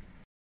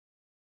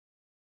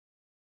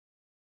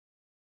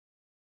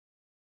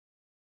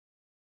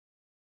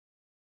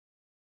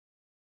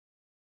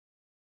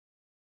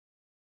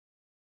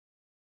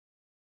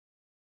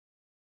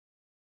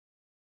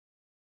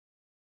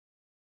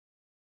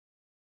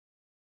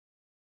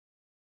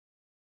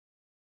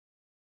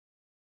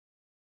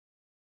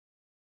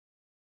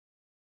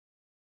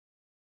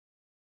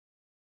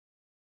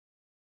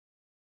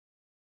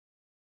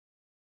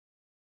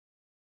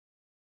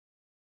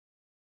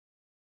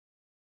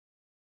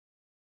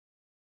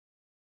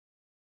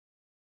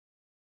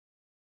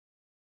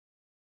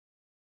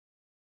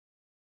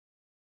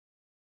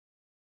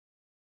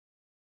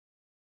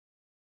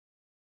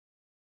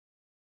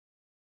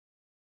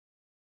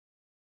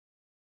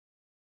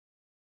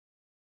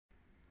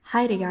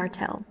 Hide the yarn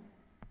tail.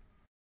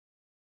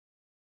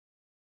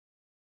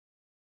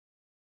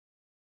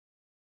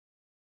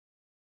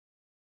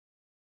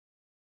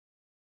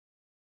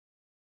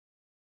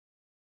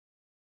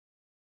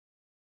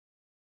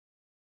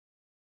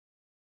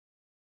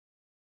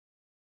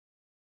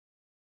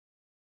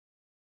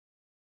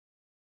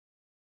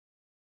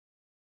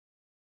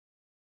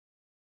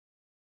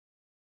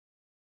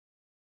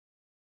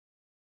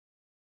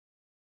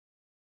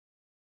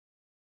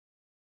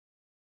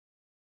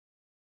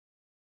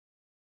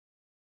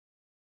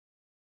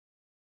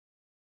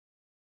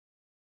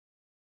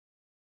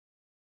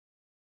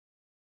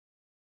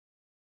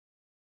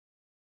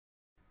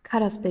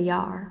 Cut off the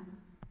yarn.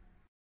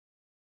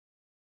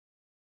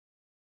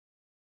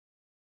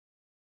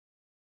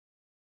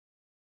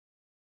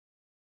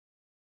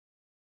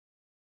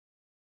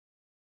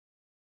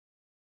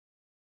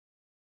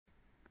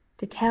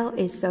 The tail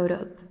is sewed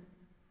up.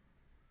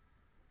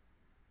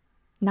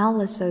 Now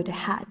let's sew the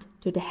head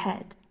to the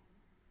head.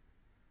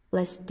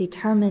 Let's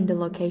determine the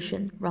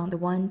location round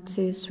 1,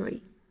 2,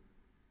 3.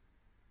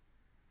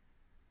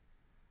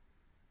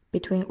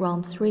 Between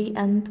round 3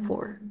 and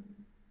 4.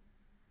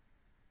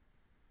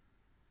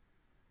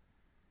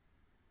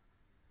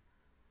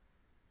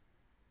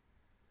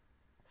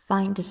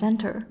 Find the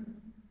center.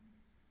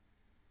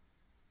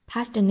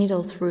 Pass the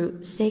needle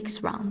through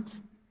 6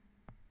 rounds.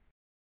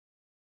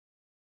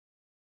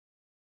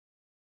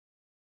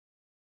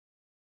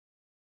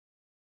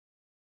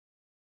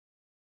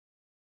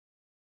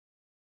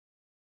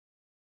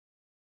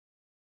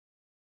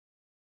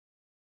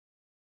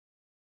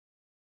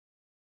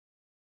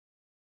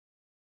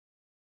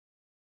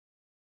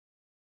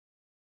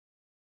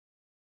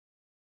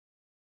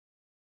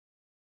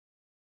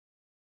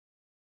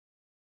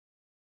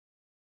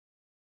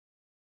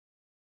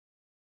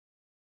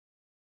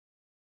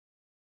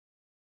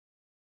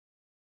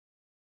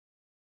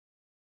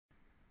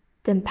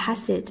 Then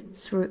pass it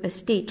through a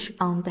stitch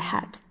on the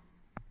head.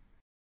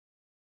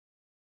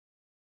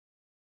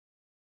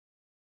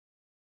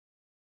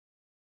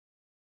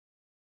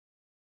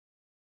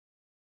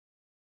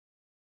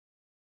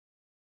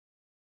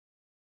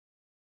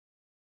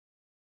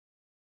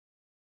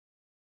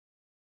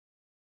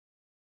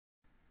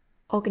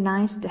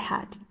 Organize the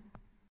head.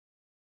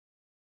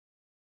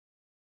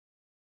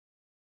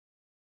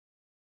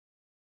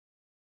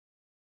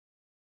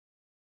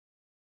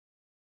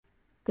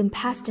 Then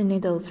pass the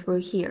needle through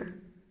here.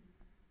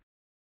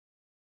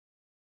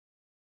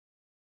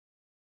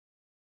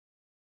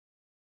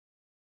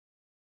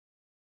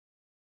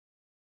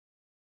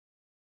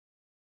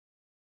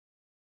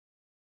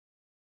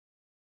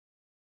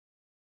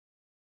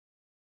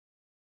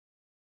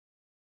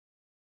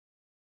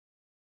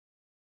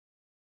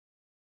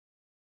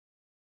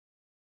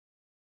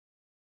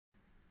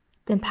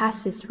 Then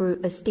pass it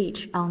through a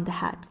stitch on the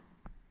head.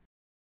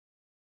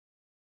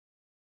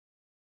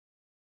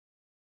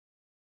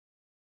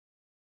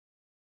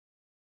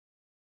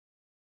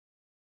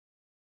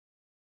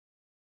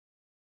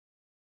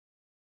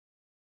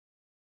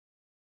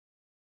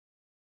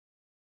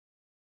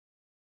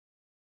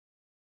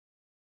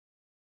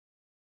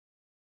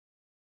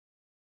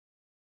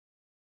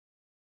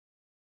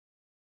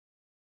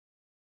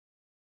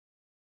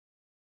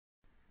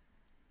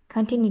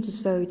 Continue to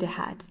sew the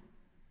head.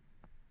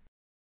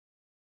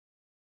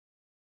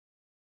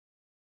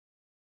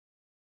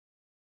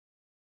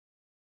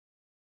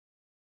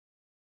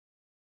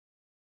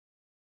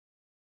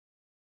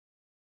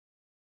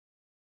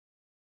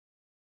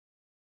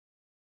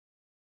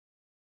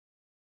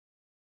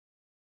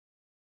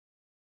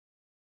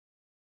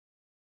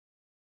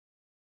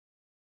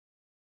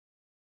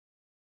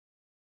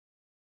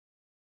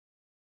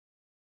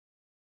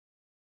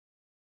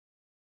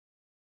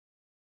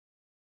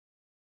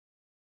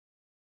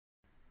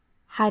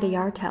 Hide the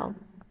yarn tail.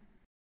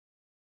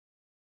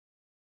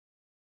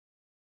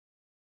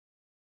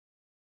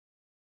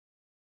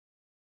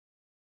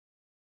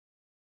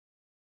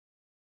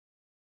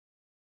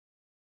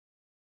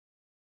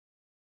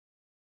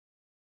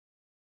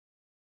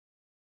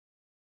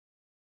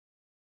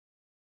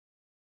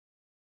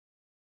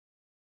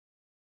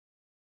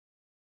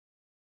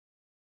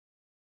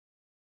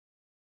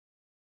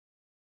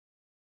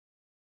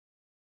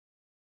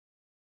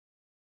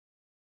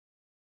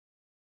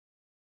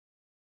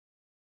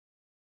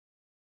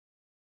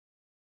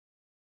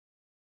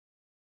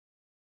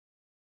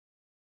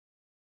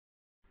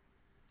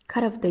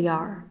 Cut off the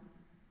yarn.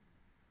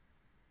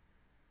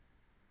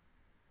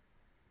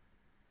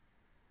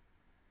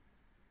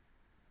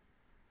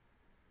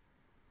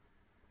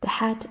 The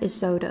head is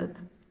sewed up.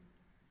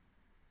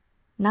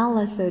 Now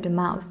let's sew the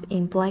mouth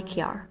in black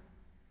yarn.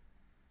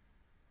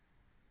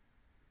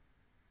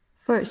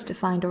 First,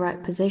 find the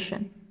right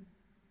position.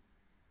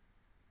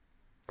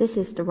 This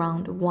is the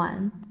round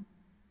 1,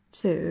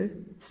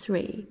 2,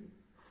 3,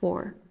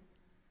 4.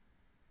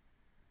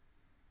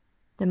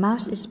 The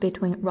mouth is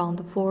between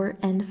round 4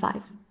 and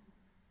 5.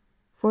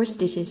 4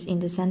 stitches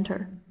in the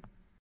center.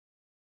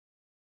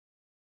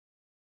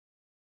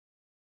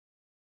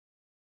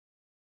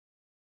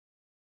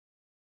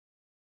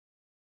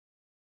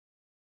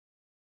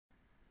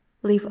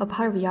 Leave a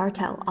part of yarn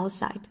tail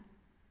outside.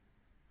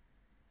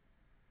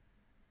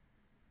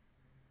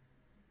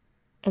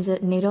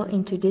 Insert needle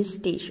into this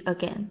stitch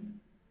again.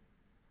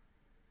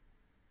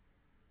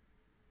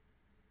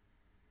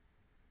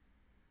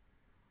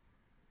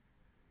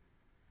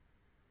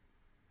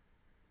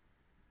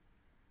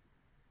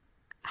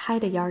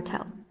 Hide the yarn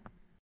tail.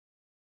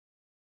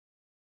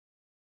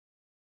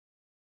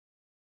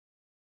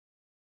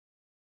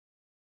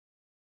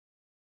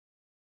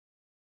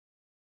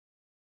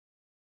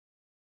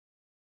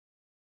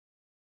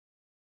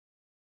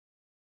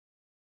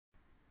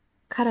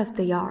 Cut off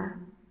the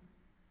yarn.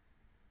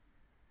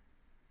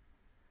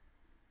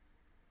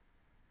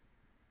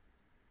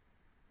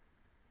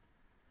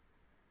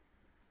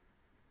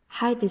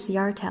 Hide this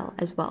yarn tail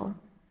as well.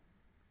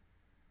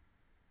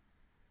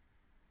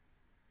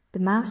 The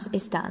mouth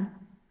is done.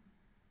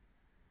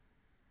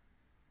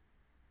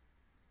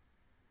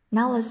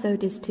 Now let's sew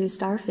these two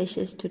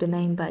starfishes to the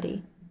main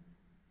body.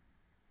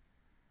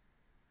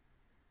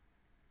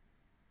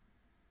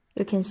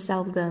 You can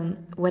sew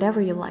them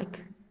whatever you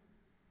like.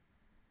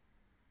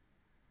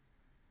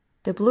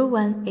 The blue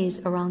one is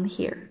around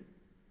here.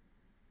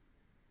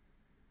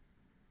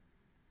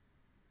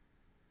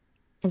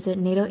 Insert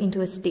needle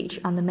into a stitch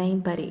on the main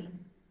body.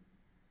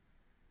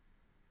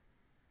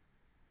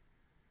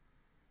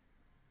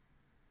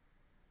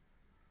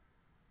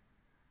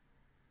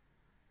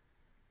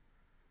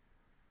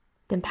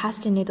 Then pass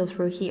the needle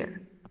through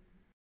here.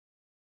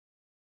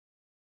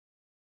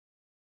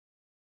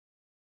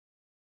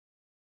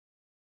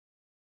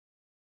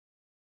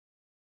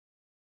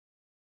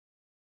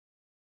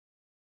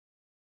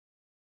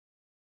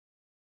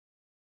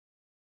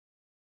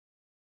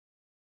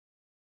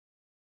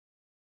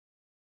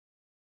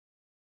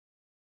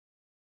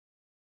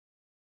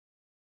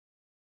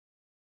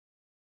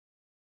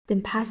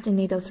 Then pass the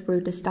needle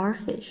through the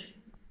starfish.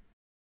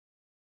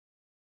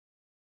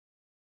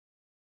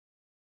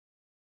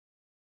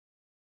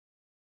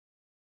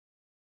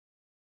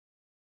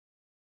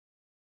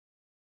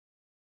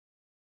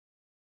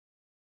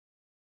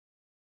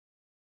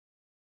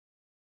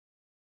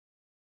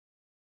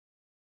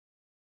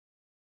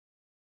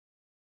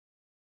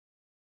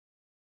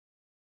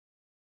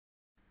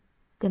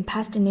 Then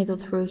pass the needle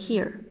through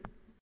here.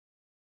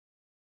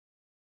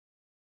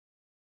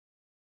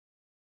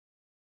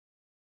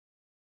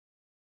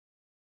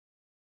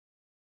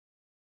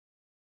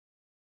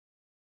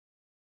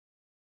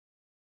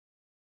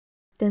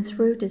 Then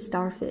through the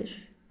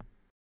starfish.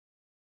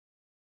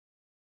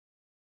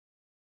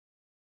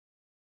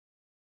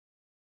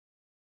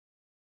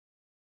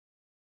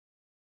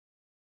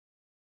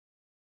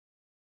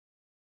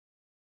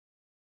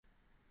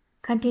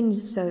 Continue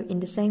to sew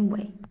in the same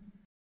way.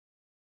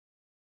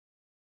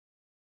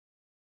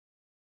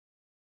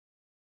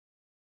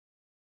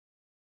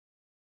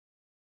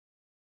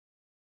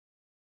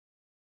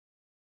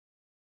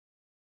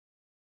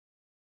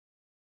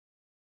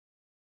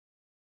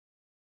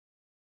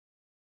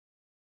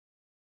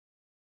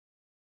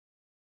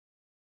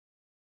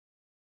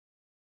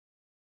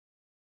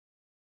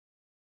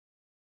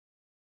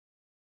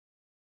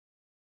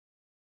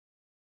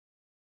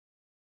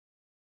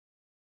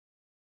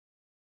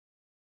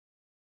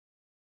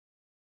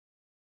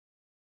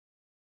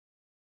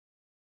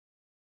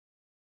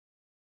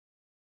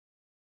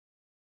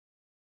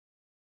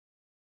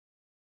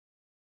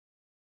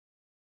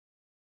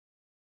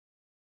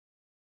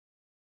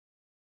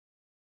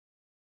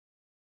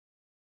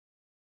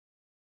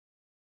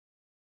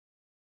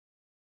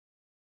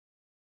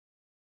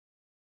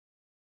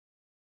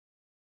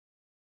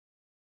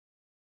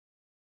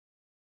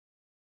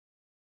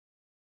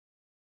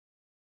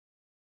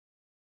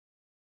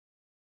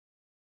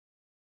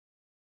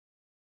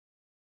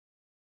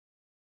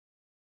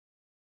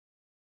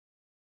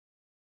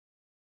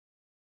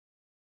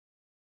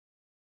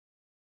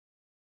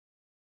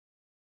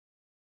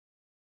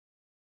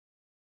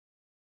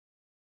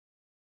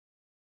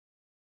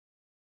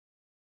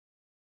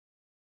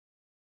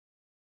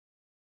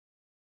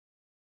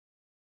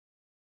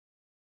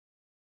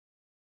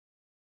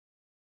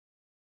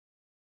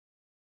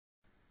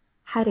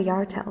 Hide the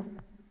yarn tail.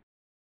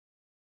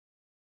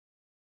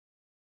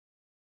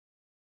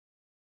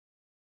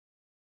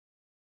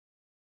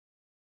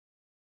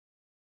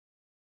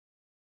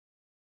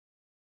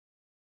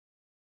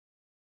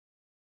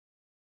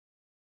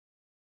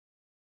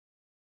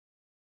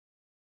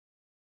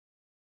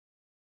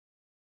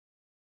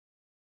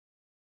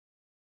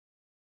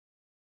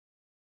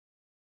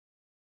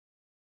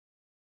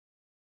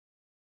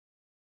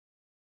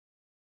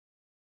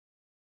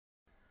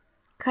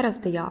 Cut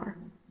off the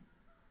yarn.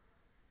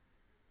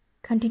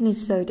 Continue to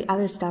sew the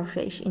other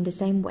starfish in the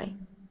same way.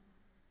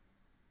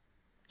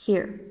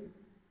 Here.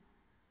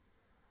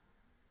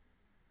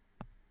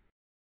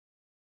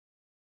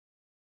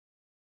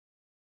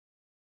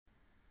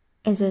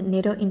 Insert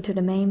needle into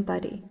the main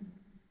body.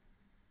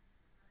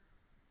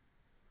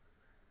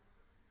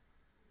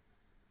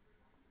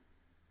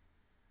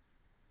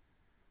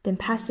 Then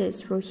pass it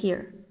through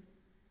here.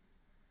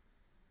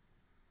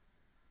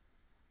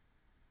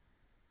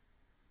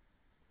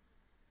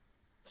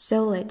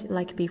 Sew it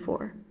like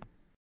before.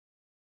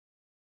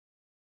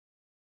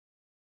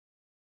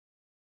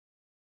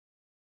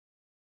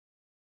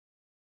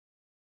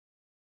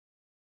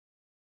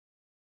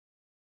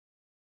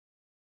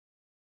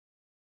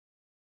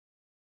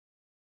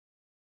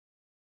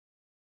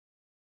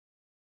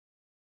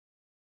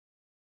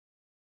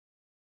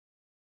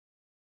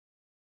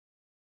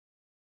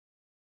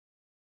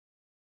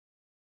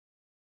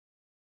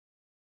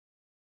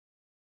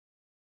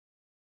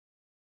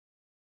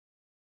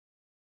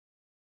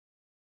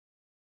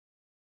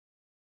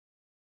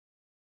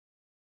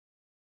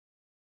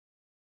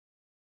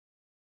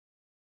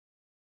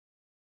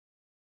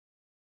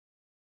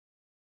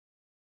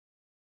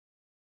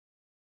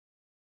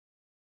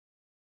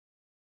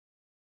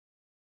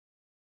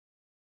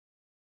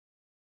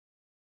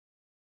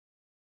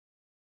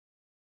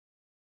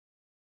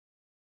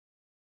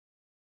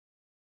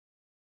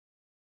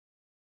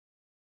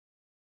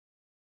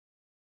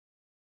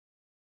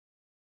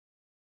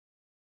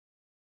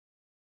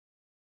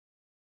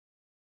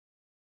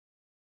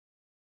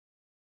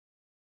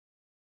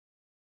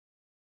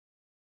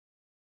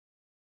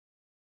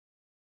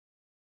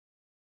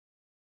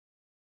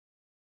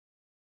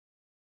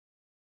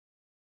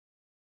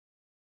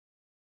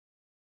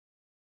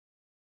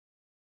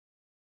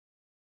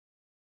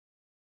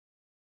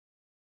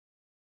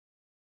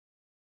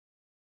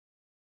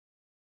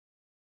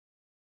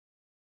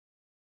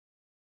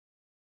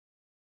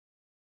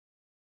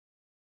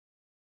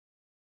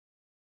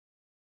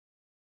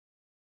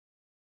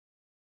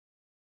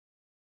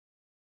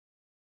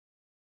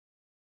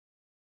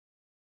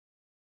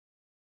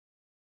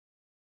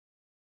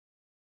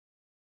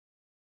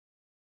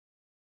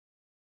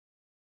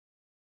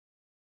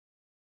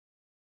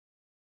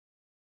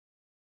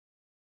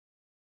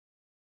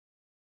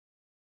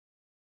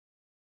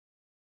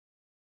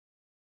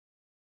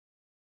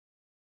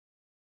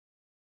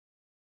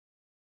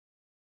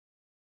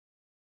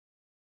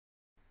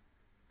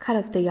 Cut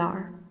off the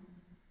yarn.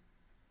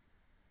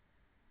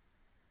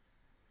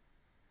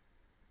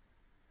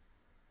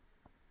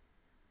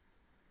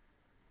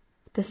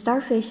 The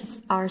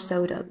starfishes are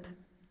sewed up.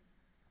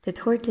 The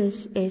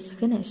tortoise is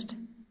finished.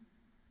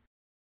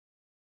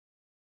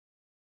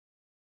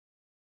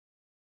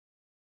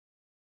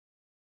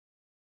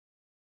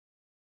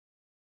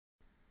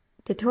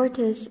 The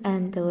tortoise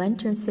and the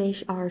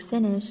lanternfish are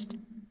finished.